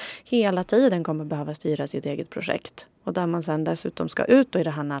man hela tiden kommer behöva styra sitt eget projekt. Och där man sen dessutom ska ut i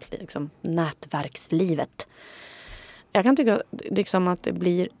det här nätverkslivet. Jag kan tycka liksom att det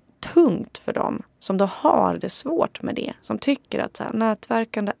blir tungt för dem som då har det svårt med det. Som tycker att så här,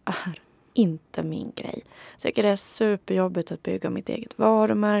 nätverkande är inte min grej. Jag tycker det är superjobbigt att bygga mitt eget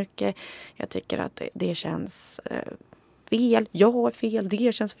varumärke. Jag tycker att det känns fel. Jag är fel,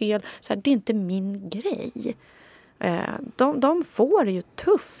 det känns fel. Så här, det är inte min grej. De får det ju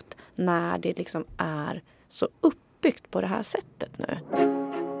tufft när det liksom är så uppbyggt på det här sättet nu.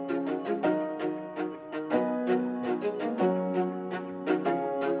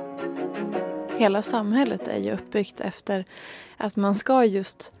 Hela samhället är ju uppbyggt efter att man ska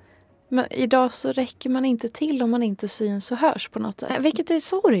just... Men idag så räcker man inte till om man inte syns och hörs på något sätt. Vilket är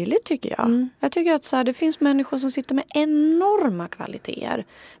sorgligt tycker jag. Jag tycker att så här, det finns människor som sitter med enorma kvaliteter.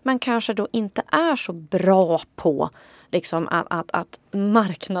 Men kanske då inte är så bra på liksom, att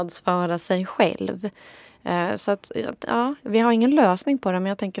marknadsföra sig själv. Så att, ja, vi har ingen lösning på det. Men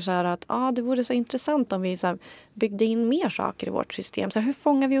jag tänker så här att det vore så intressant om vi så här, byggde in mer saker i vårt system. Så här, hur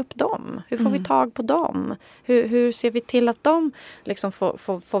fångar vi upp dem? Hur får vi tag på dem? Hur ser vi till att de liksom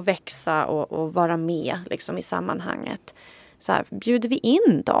får växa och vara med liksom, i sammanhanget? Så här, bjuder vi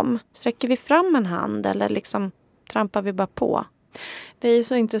in dem? Sträcker vi fram en hand? Eller liksom, trampar vi bara på? Det är ju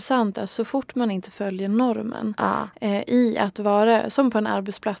så intressant att så fort man inte följer normen i att vara som på en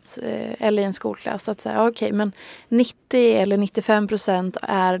arbetsplats eller i en skolklass att säga okej, men 90 eller 95%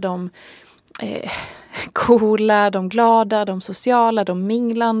 är de coola, de glada, de sociala, de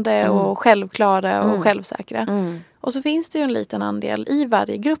minglande och självklara och självsäkra. Och så finns det ju en liten andel i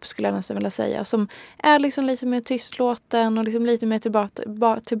varje grupp skulle jag nästan vilja säga som är liksom lite mer tystlåten och liksom lite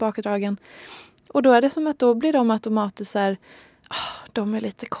mer tillbakadragen. Och då är det som att då blir de automatiskt så här, de är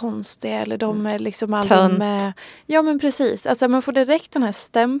lite konstiga eller de är liksom aldrig med. Ja men precis, alltså man får direkt den här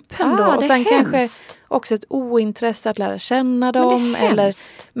stämpeln då. Och sen kanske också ett ointresse att lära känna dem. Eller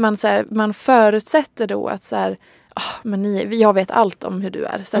man förutsätter då att så här, jag vet allt om hur du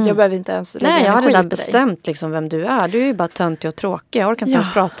är. Så att jag behöver inte ens lägga jag har redan bestämt liksom vem du är. Du är ju bara töntig och tråkig. Jag orkar inte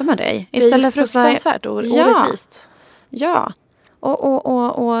ens prata med dig. Istället det är fruktansvärt orättvist. Ja.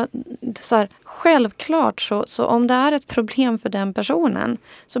 Och så här, självklart så om det är ett problem för den personen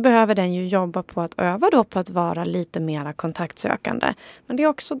så behöver den ju jobba på att öva då på att vara lite mera kontaktsökande. Men det är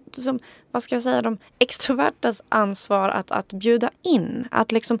också som, vad ska jag säga, de extrovertas ansvar att bjuda in.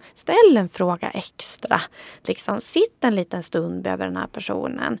 Att liksom ställa en fråga extra. Liksom sitta en liten stund över den här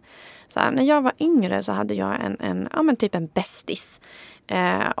personen. Så här, när jag var yngre så hade jag typ en bästis.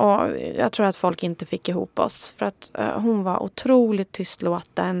 Och jag tror att folk inte fick ihop oss. För att hon var otroligt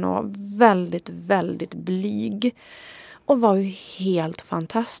tystlåten och väldigt, väldigt blyg. Och var ju helt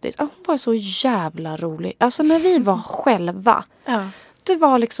fantastisk. Hon var så jävla rolig. Alltså när vi var själva. Ja. Det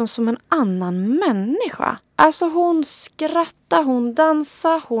var liksom som en annan människa. Alltså hon skrattade, hon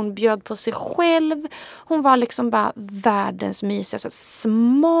dansade, hon bjöd på sig själv. Hon var liksom bara världens mysigaste,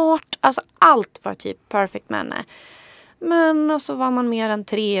 smart. Alltså allt var typ perfect med henne. Men så var man mer än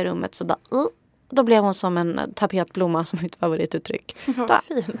 3 i rummet så bara... Då blev hon som en tapetblomma som mitt favorituttryck. Vad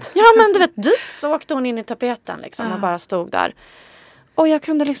fint. Ja men du vet, så åkte hon in i tapeten liksom och bara stod där. Och jag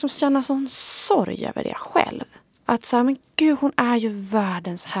kunde liksom känna sån sorg över det själv. Att så här, men gud, hon är ju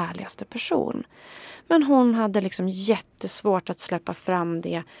världens härligaste person. Men hon hade liksom jättesvårt att släppa fram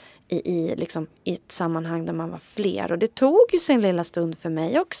det i ett sammanhang där man var fler. Och det tog ju sin lilla stund för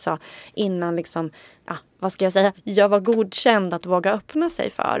mig också. Innan liksom, vad ska jag säga, jag var godkänd att våga öppna sig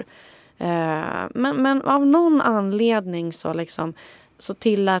för. Men av någon anledning så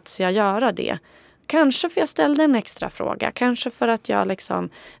tilläts jag göra det. Kanske för jag ställde en extra fråga. Kanske för att jag liksom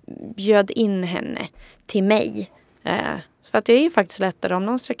bjöd in henne till mig. För att det är ju faktiskt lättare om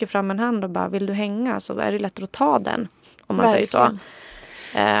någon sträcker fram en hand och bara vill du hänga så är det lättare att ta den. Om man säger så.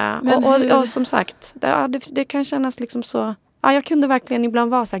 Och som sagt, det kan kännas liksom så... Ja, jag kunde verkligen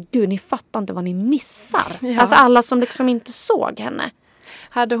ibland vara så här, gud ni fattar inte vad ni missar. Ja. Alltså alla som liksom inte såg henne.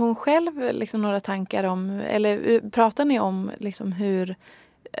 Hade hon själv liksom några tankar om, eller pratade ni om liksom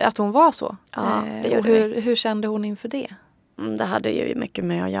att hon var så? Ja, det gjorde vi. Hur kände hon inför det? Det hade ju mycket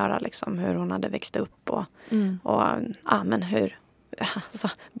med att göra liksom, hur hon hade växt upp och men hur alltså,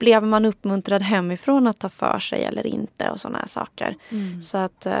 blev man uppmuntrad hemifrån att ta för sig eller inte och sådana här saker. Så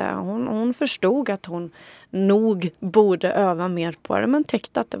att hon förstod att hon nog borde öva mer på det men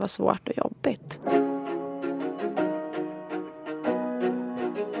tyckte att det var svårt och jobbigt.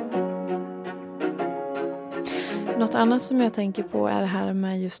 Något annat som jag tänker på är det här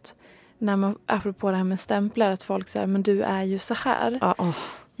med just när man, apropå det här med stämplar, att folk säger men du är ju så här.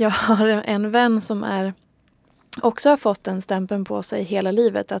 Jag har en vän som också har fått den stämpeln på sig hela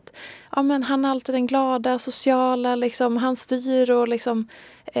livet att men han är alltid den glada, sociala, liksom, han styr och liksom,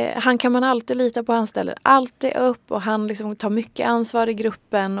 han kan man alltid lita på, han ställer alltid upp och han liksom tar mycket ansvar i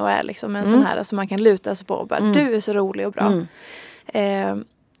gruppen och är liksom en sån här som man kan luta sig på och bara, du är så rolig och bra.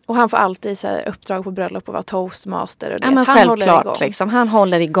 Och han får alltid så här uppdrag på bröllop och vara toastmaster. Och det. Men han självklart, håller igång. liksom. Han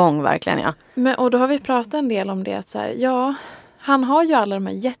håller igång verkligen, ja. Och då har vi pratat en del om det. Att så här, han har ju alla de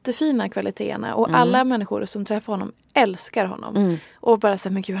här jättefina kvaliteterna. Och alla människor som träffar honom älskar honom. Och bara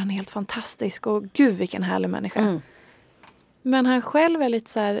säger, men gud han är helt fantastisk. Och gud vilken härlig människa. Men han själv är lite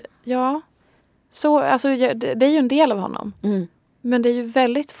så här, alltså, det är ju en del av honom. Men det är ju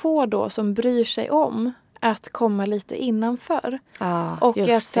väldigt få då som bryr sig om att komma lite innanför. Och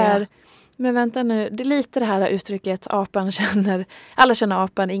att så här, men vänta nu, det är lite det här uttrycket apan känner, alla känner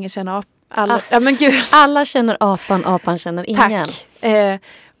apan, ingen känner apan. Men gud. Alla känner apan känner ingen. Tack.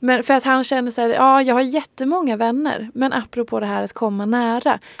 Men för att han känner så här, jag har jättemånga vänner, men apropå det här att komma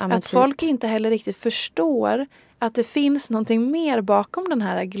nära, att folk inte heller riktigt förstår att det finns någonting mer bakom den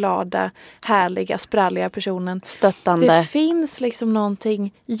här glada, härliga, spralliga personen. Stöttande. Det finns liksom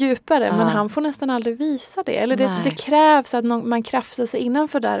någonting djupare, men han får nästan aldrig visa det. Eller det krävs att man krafsar sig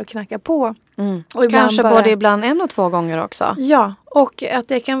innanför där och knackar på. Och kanske både ibland 1 och 2 gånger också. Ja, och att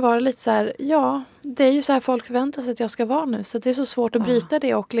det kan vara lite så här, det är ju så här folk förväntar sig att jag ska vara nu. Så det är så svårt att bryta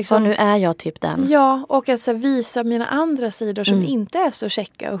det. Och liksom, så nu är jag typ den. Ja, och att så här, visa mina andra sidor som inte är så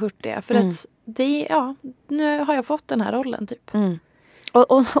käcka och hurtiga. För att nu har jag fått den här rollen typ.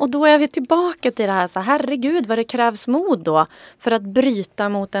 Och då är vi tillbaka till det här, så herregud vad det krävs mod då för att bryta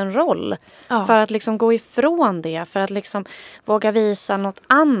mot en roll. Ja. För att liksom gå ifrån det, för att liksom våga visa något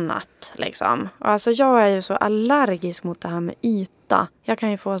annat. Liksom. Alltså jag är ju så allergisk mot det här med yta. Jag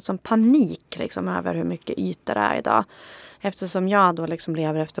kan ju få sån panik liksom över hur mycket yta det är idag. Eftersom jag då liksom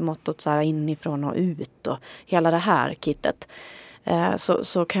lever efter mottot så här inifrån och ut och hela det här kittet.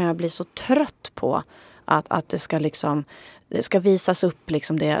 Så kan jag bli så trött på att det ska liksom... Det ska visas upp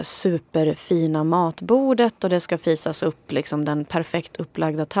liksom det superfina matbordet och det ska visas upp liksom den perfekt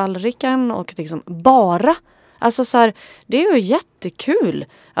upplagda tallriken och liksom bara. Alltså så här, det är ju jättekul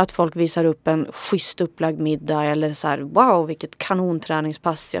att folk visar upp en schysst upplagd middag eller så här, wow vilket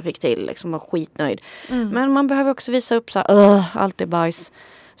kanonträningspass jag fick till liksom, och skitnöjd. Men man behöver också visa upp så här, allt är bajs.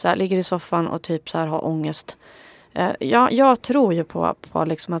 Så här, ligger i soffan och typ så här har ångest. Jag tror ju på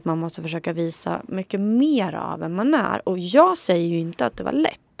liksom att man måste försöka visa mycket mer av än man är. Och jag säger ju inte att det var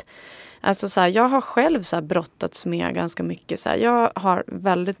lätt. Alltså så här, jag har själv så här brottats med ganska mycket. Så här, jag har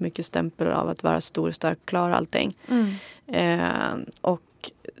väldigt mycket stämpel av att vara stor, stark, klar allting.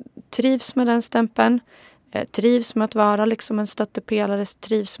 Och trivs med den stämpeln. Trivs med att vara liksom en stöttepelare.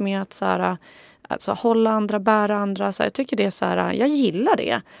 Trivs med att så här, alltså, hålla andra, bära andra. Så här, jag tycker det är så här, jag gillar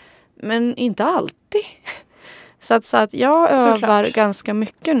det. Men inte alltid. Så att jag övar ganska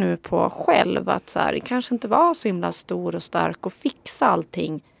mycket nu på själv att så här, kanske inte vara så himla stor och stark och fixa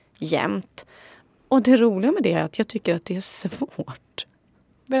allting jämt. Och det roliga med det är att jag tycker att det är svårt.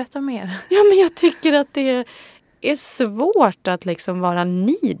 Berätta mer. Ja, men jag tycker att det är svårt att liksom vara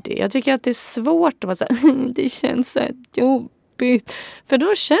needy. Jag tycker att det är svårt att vara så här, det känns så här jobbigt. För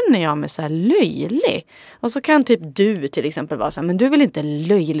då känner jag mig så här löjlig. Och så kan typ du till exempel vara så här, men du är väl inte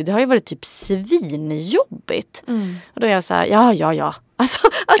löjlig? Det har ju varit typ svinjobbigt. Och då är jag så här, ja. Alltså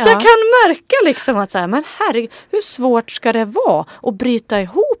att jag kan märka liksom att så här, men herregud, hur svårt ska det vara att bryta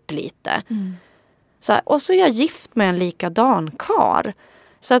ihop lite? Så här, och så är jag gift med en likadan kar.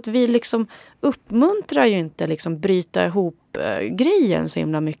 Så att vi liksom uppmuntrar ju inte liksom bryta ihop grejen så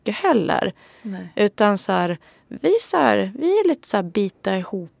himla mycket heller. Nej. Utan så här, vi är lite så här bita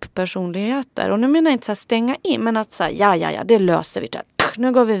ihop personligheter. Och nu menar jag inte så här stänga in, men att så här, ja, det löser vi.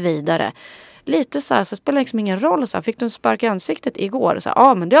 Nu går vi vidare. Lite så här, så spelar det liksom ingen roll. Så här, fick du en spark i ansiktet igår? Så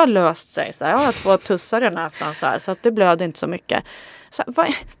här, men det har löst sig. Så här, jag har 2 tussar i nästan så att det blöder inte så mycket. Så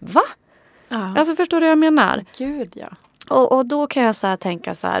här, va? Ja. Alltså förstår du vad jag menar? Gud, ja. Och då kan jag så här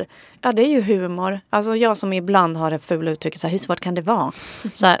tänka så här, ja det är ju humor. Alltså jag som ibland har det fula uttrycket så här, hur svårt kan det vara?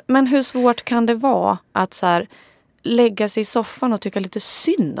 Så här, men hur svårt kan det vara att så här, lägga sig i soffan och tycka lite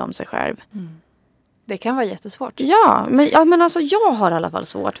synd om sig själv? Det kan vara jättesvårt. Ja, men alltså jag har i alla fall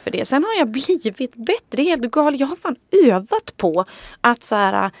svårt för det. Sen har jag blivit bättre. Det är helt galet. Jag har fan övat på att så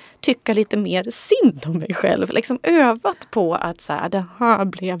här, tycka lite mer synd om mig själv. Liksom övat på att så här, det här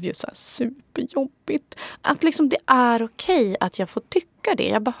blev ju så här superjobbigt. Att liksom det är okej att jag får tycka det.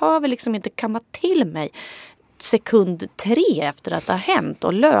 Jag behöver liksom inte kamma till mig sekund 3 efter att det har hänt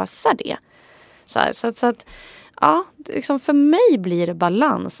och lösa det. Så att ja, liksom för mig blir det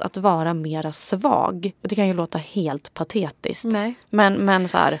balans att vara mera svag. Och det kan ju låta helt patetiskt. Nej. Men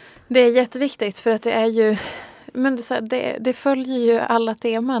så här. Det är jätteviktigt för att det är ju... Men det följer ju alla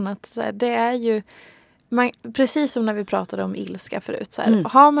teman. Att så här, det är ju... precis som när vi pratade om ilska förut. Så här,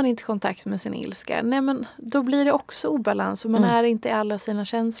 har man inte kontakt med sin ilska, nej men då blir det också obalans. Och man är inte i alla sina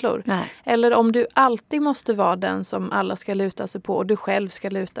känslor. Nej. Eller om du alltid måste vara den som alla ska luta sig på. Och du själv ska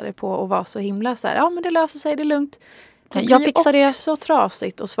luta dig på och vara så himla så här, ja men det löser sig, det är lugnt. Det blir också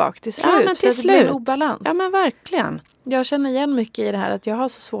trasigt och svagt till slut. Ja, men till slut. Det blir obalans. Ja men verkligen. Jag känner igen mycket i det här att jag har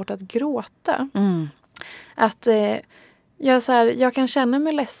så svårt att gråta. Att... jag kan känna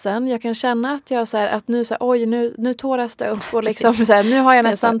mig ledsen. Jag kan känna att jag så här, att nu så här, oj nu tåras det upp och liksom så här, nu har jag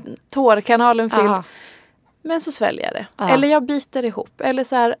nästan tårkanalen fylld. Aha. Men så sväljer jag det. Aha. Eller jag biter ihop. Eller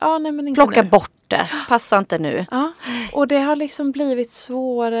så här, nej men inte plocka nu. Bort det. Passar inte nu. Ja. Och det har liksom blivit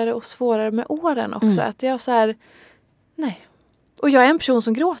svårare och svårare med åren också. Att jag så här, nej. Och jag är en person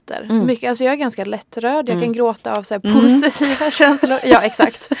som gråter. Mycket, alltså jag är ganska lättrörd. Jag kan gråta av så här positiva känslor. Ja,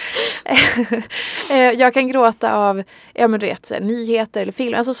 exakt. Jag kan gråta av men du vet, så här, nyheter eller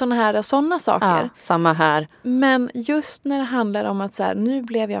film. Alltså sådana saker. Ja, samma här. Men just när det handlar om att så här, nu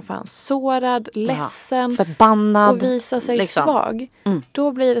blev jag fan sårad, ledsen. Förbannad. Och visa sig liksom svag.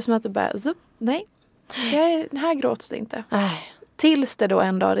 Då blir det som att det bara, nej. Här gråts det inte. Tills det då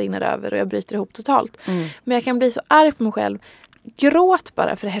en dag rinner över och jag bryter ihop totalt. Men jag kan bli så arg på mig själv. Gråt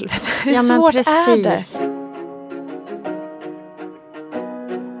bara för helvete. Hur svårt är det?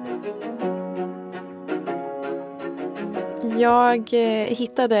 Jag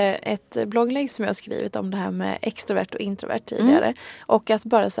hittade ett blogglägg som jag skrivit om det här med extrovert och introvert tidigare. Och att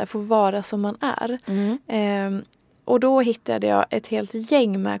bara så här få vara som man är. Och då hittade jag ett helt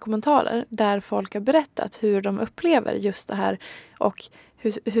gäng med kommentarer där folk har berättat hur de upplever just det här. Och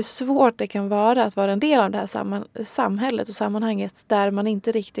hur svårt det kan vara att vara en del av det här samhället och sammanhanget där man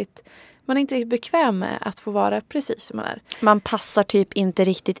inte riktigt bekväm med att få vara precis som man är. Man passar typ inte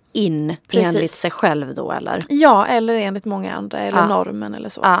riktigt in enligt sig själv då, eller? Ja, eller enligt många andra, eller normen eller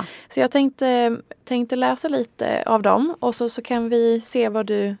så. Så jag tänkte läsa lite av dem och så kan vi se vad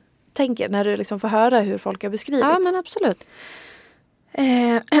du tänker när du liksom får höra hur folk har beskrivit. Ja, men absolut.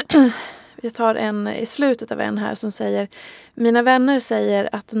 Jag tar i slutet av en här som säger: mina vänner säger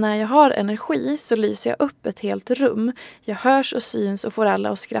att när jag har energi så lyser jag upp ett helt rum. Jag hörs och syns och får alla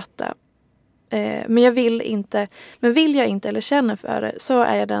att skratta. Men vill jag inte eller känner för det så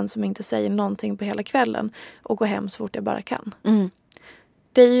är jag den som inte säger någonting på hela kvällen och går hem så fort jag bara kan.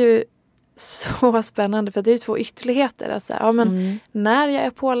 Det är ju så spännande för det är ju två ytterligheter. Att säga, när jag är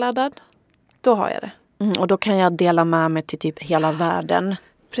påladdad, då har jag det. Och då kan jag dela med mig till typ hela världen.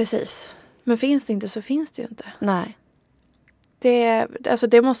 Precis. Men finns det inte så finns det ju inte. Nej.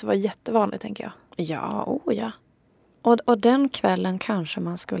 Det måste vara jättevanligt, tänker jag. Ja, ja. Och den kvällen kanske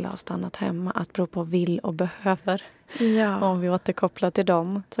man skulle ha stannat hemma. Att bero på vill och behöver. Ja. Om vi återkopplar till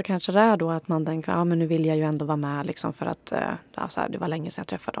dem. Så kanske det är då att man tänker, men nu vill jag ju ändå vara med. Liksom för att det var länge sedan jag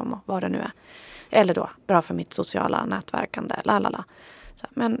träffade dem och vad det nu är. Eller då, bra för mitt sociala nätverkande. Lalala.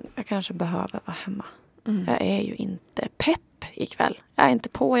 Men jag kanske behöver vara hemma. Jag är ju inte pepp ikväll. Jag är inte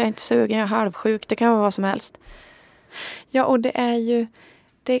jag är inte sugen, jag är halvsjuk. Det kan vara vad som helst. Ja, och det är ju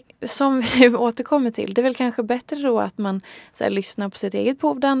det som vi återkommer till. Det är väl kanske bättre då att man så här, lyssnar på sitt eget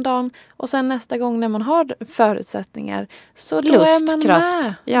behov den dagen. Och sen nästa gång när man har förutsättningar så då är man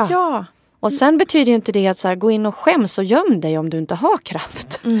med. Ja. Och sen betyder ju inte det att så här, gå in och skäms och göm dig om du inte har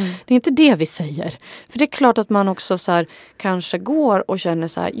kraft. Det är inte det vi säger. För det är klart att man också så här, kanske går och känner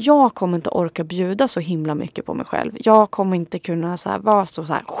så här, jag kommer inte orka bjuda så himla mycket på mig själv. Jag kommer inte kunna så här, vara så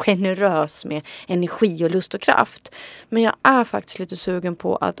här, generös med energi och lust och kraft. Men jag är faktiskt lite sugen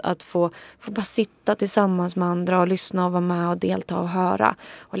på att få bara sitta tillsammans med andra och lyssna och vara med och delta och höra.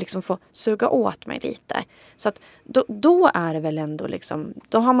 Och liksom få suga åt mig lite. Så att då är det väl ändå liksom,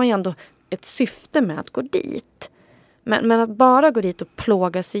 då har man ju ändå ett syfte med att gå dit. Men att bara gå dit och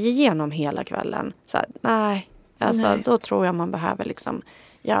plåga sig igenom hela kvällen. Så här, nej. Då tror jag man behöver liksom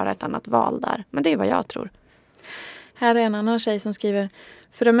göra ett annat val där. Men det är vad jag tror. Här är en annan tjej som skriver: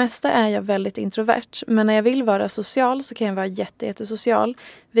 för det mesta är jag väldigt introvert. Men när jag vill vara social så kan jag vara jättesocial.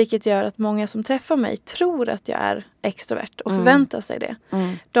 Vilket gör att många som träffar mig tror att jag är extrovert och förväntar sig det.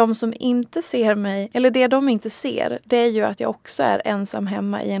 De som inte ser mig, eller det de inte ser, det är ju att jag också är ensam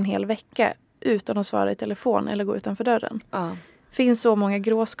hemma i en hel vecka utan att svara i telefon eller gå utanför dörren. Finns så många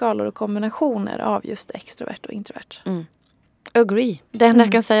gråskalor och kombinationer av just extrovert och introvert. Agree. Det enda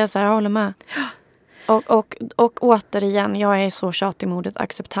jag kan säga så här, jag håller med. Och återigen, jag är så tjatig mot ordet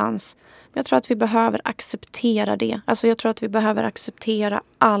acceptans. Jag tror att vi behöver acceptera det. Alltså jag tror att vi behöver acceptera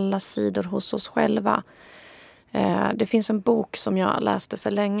alla sidor hos oss själva. Det finns en bok som jag läste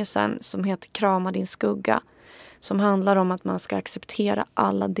för länge sedan som heter Krama din skugga. Som handlar om att man ska acceptera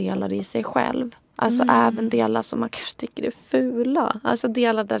alla delar i sig själv. Alltså även delar som man kanske tycker är fula. Alltså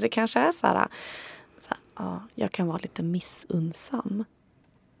delar där det kanske är så här, jag kan vara lite missunnsam.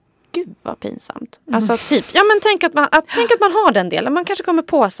 Gud vad pinsamt. Alltså typ, tänk att man har den delen. Man kanske kommer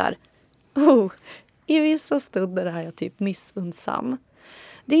på så här, i vissa stunder är jag typ missunnsam.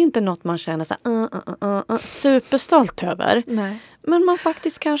 Det är ju inte något man känner så här, superstolt över. Nej. Men man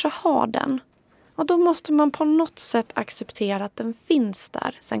faktiskt kanske har den. Och då måste man på något sätt acceptera att den finns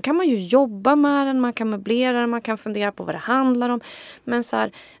där. Sen kan man ju jobba med den, man kan möblera den, man kan fundera på vad det handlar om. Men så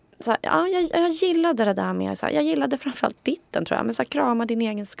här, jag gillade det där med, jag gillade framförallt ditten tror jag, men krama din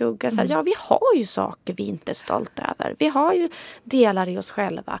egen skugga. Vi har ju saker vi inte är stolta över. Vi har ju delar i oss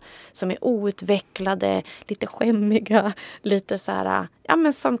själva som är outvecklade, lite skämmiga, lite så här,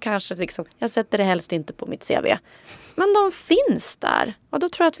 men som kanske liksom, jag sätter det helst inte på mitt CV. Men de finns där. Och då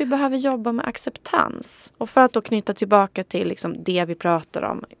tror jag att vi behöver jobba med acceptans. Och för att då knyta tillbaka till liksom det vi pratar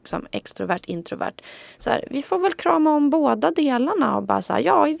om, liksom extrovert, introvert. Så här, vi får väl krama om båda delarna och bara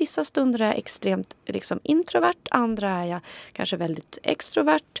säga, i vissa stunder är jag extremt liksom introvert. Andra är jag kanske väldigt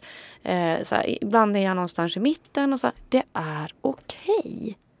extrovert. Så här, ibland är jag någonstans i mitten och så här, det är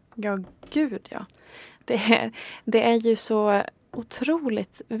okej. Ja, gud ja. Det är ju så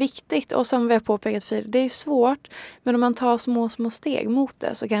otroligt viktigt, och som vi har påpekat för det är svårt, men om man tar små steg mot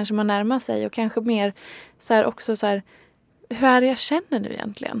det så kanske man närmar sig och kanske mer så här också så här, hur är det jag känner nu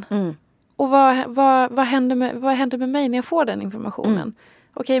egentligen? Och vad händer med mig när jag får den informationen?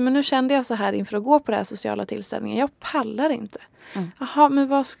 Okej, men nu kände jag så här inför att gå på det här sociala tillställningen. Jag pallar inte. Jaha, men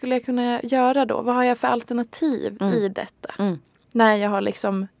vad skulle jag kunna göra då? Vad har jag för alternativ i detta? När jag har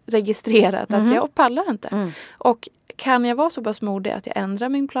liksom registrerat att jag pallar inte. Och kan jag vara så pass modig att jag ändrar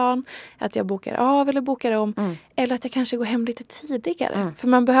min plan, att jag bokar av eller bokar om, eller att jag kanske går hem lite tidigare. För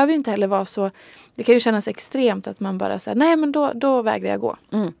man behöver ju inte heller vara så, det kan ju kännas extremt att man bara säger nej men då vägrar jag gå.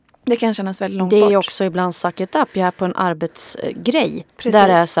 Det kan kännas väldigt långt bort. Det är också ibland suck it up. Jag är på en arbetsgrej. Precis. Där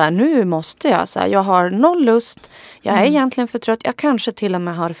det är så här, nu måste jag. Så här, jag har noll lust. Jag är egentligen för trött. Jag kanske till och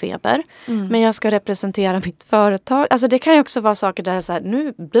med har feber. Men jag ska representera mitt företag. Alltså det kan ju också vara saker där det är så här,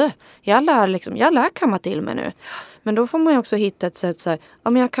 nu, jag lär kamma till mig nu. Men då får man ju också hitta ett sätt så här,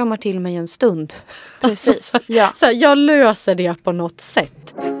 men jag kammar till mig en stund. Precis, ja. Så här, jag löser det på något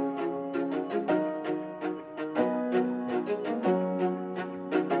sätt.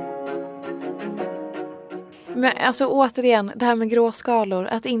 Men alltså återigen, det här med gråskalor.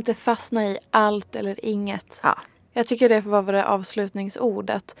 Att inte fastna i allt eller inget. Ja. Jag tycker det får vara det avslutningsord.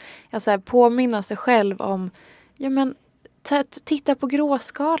 Att jag så här, påminna sig själv om, titta på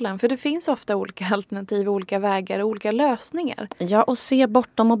gråskalan. För det finns ofta olika alternativ, olika vägar och olika lösningar. Ja, och se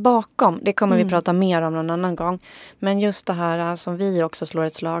bortom och bakom. Det kommer vi prata mer om någon annan gång. Men just det här som vi också slår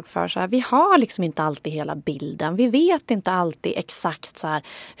ett slag för. Så här, vi har liksom inte alltid hela bilden. Vi vet inte alltid exakt så här,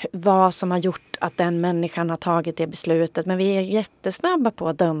 vad som har gjort att den människan har tagit det beslutet. Men vi är jättesnabba på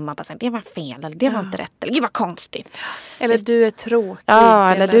att döma. Bara, det var fel eller det var inte rätt. Eller det var konstigt. Eller du är tråkig.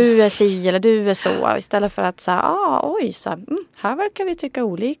 Ja, eller du är si eller du är så. Istället för att säga, oj så här verkar vi tycka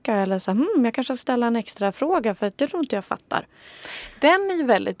olika. Eller så jag kanske ska ställa en extra fråga för det tror inte jag fattar. Den är ju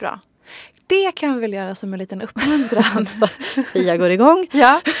väldigt bra. Det kan vi väl göra som en liten uppmuntran. Fia går igång.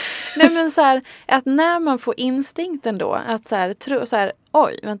 Ja. Nej men så här, att när man får instinkten då. Att så här,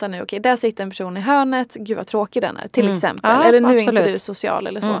 oj vänta nu, okej, där sitter en person i hörnet. Gud vad tråkig den är, till exempel. Ja, eller nu absolut. är inte du social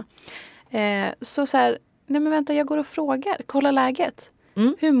eller så. Så här, nej men vänta, jag går och frågar. Kolla läget.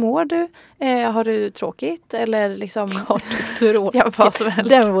 Hur mår du? Har du tråkigt? Eller liksom... Har du tråkigt? Ja, vad som helst.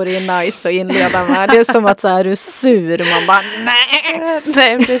 Den vore ju nice att inleda med. Det är som att så här, du är sur och man bara, nej.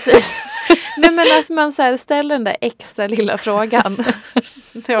 Nej, precis. Nej, men att man så här ställer den där extra lilla frågan.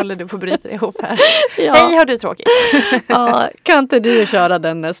 Nu håller du på att bryta ihop här. Ja. Hej, har du tråkigt? Ja, kan inte du köra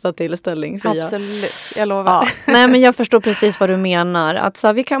den nästa tillställning, Fia? Absolut, jag lovar. Ja. Nej, men jag förstår precis vad du menar. Att, så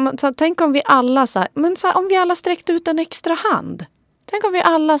här, tänk om vi alla, om vi alla sträckte ut en extra hand. Tänk om vi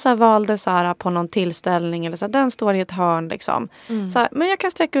alla så här valde så här på någon tillställning eller så här, den står i ett hörn liksom. Så här, men jag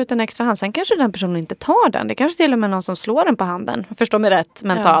kan sträcka ut en extra hand. Sen kanske den personen inte tar den. Det kanske till och med någon som slår den på handen. Förstår mig rätt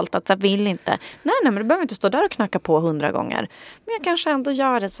mentalt. Att så här, vill inte. Nej, men du behöver inte stå där och knacka på 100 gånger. Men jag kanske ändå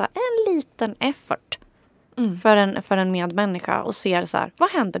gör det så här, en liten effort för en medmänniska. Och ser så här,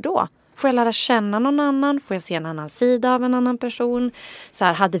 vad händer då? Får jag lära känna någon annan? Får jag se en annan sida av en annan person? Så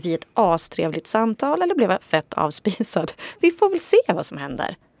här, hade vi ett astrevligt samtal eller blev jag fett avspisad? Vi får väl se vad som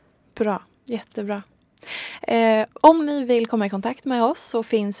händer. Bra, jättebra. Om ni vill komma i kontakt med oss så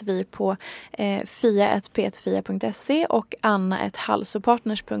finns vi på fia@ptfia.se och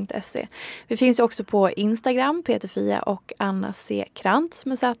anna@halsopartners.se. Vi finns också på Instagram, ptfia och Anna C. Krantz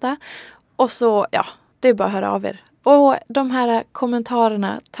med Z. Och så, det är bara att höra av er. Och de här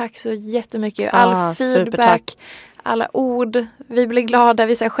kommentarerna, tack så jättemycket. All feedback, supertack. alla ord. Vi blir glada,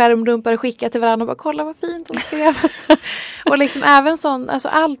 vi skärmdumpar och skickar till varandra och bara kolla vad fint de skrev. Och liksom även sån, alltså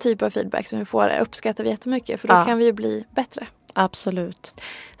all typ av feedback som vi får uppskattar vi jättemycket. För då kan vi ju bli bättre. Absolut.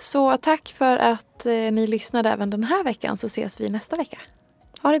 Så tack för att ni lyssnade även den här veckan, så ses vi nästa vecka.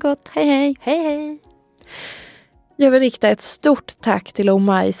 Ha det gott, hej hej. Hej hej. Jag vill rikta ett stort tack till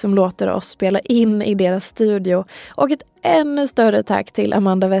Omaj som låter oss spela in i deras studio. Och ett ännu större tack till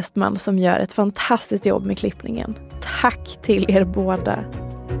Amanda Westman som gör ett fantastiskt jobb med klippningen. Tack till er båda.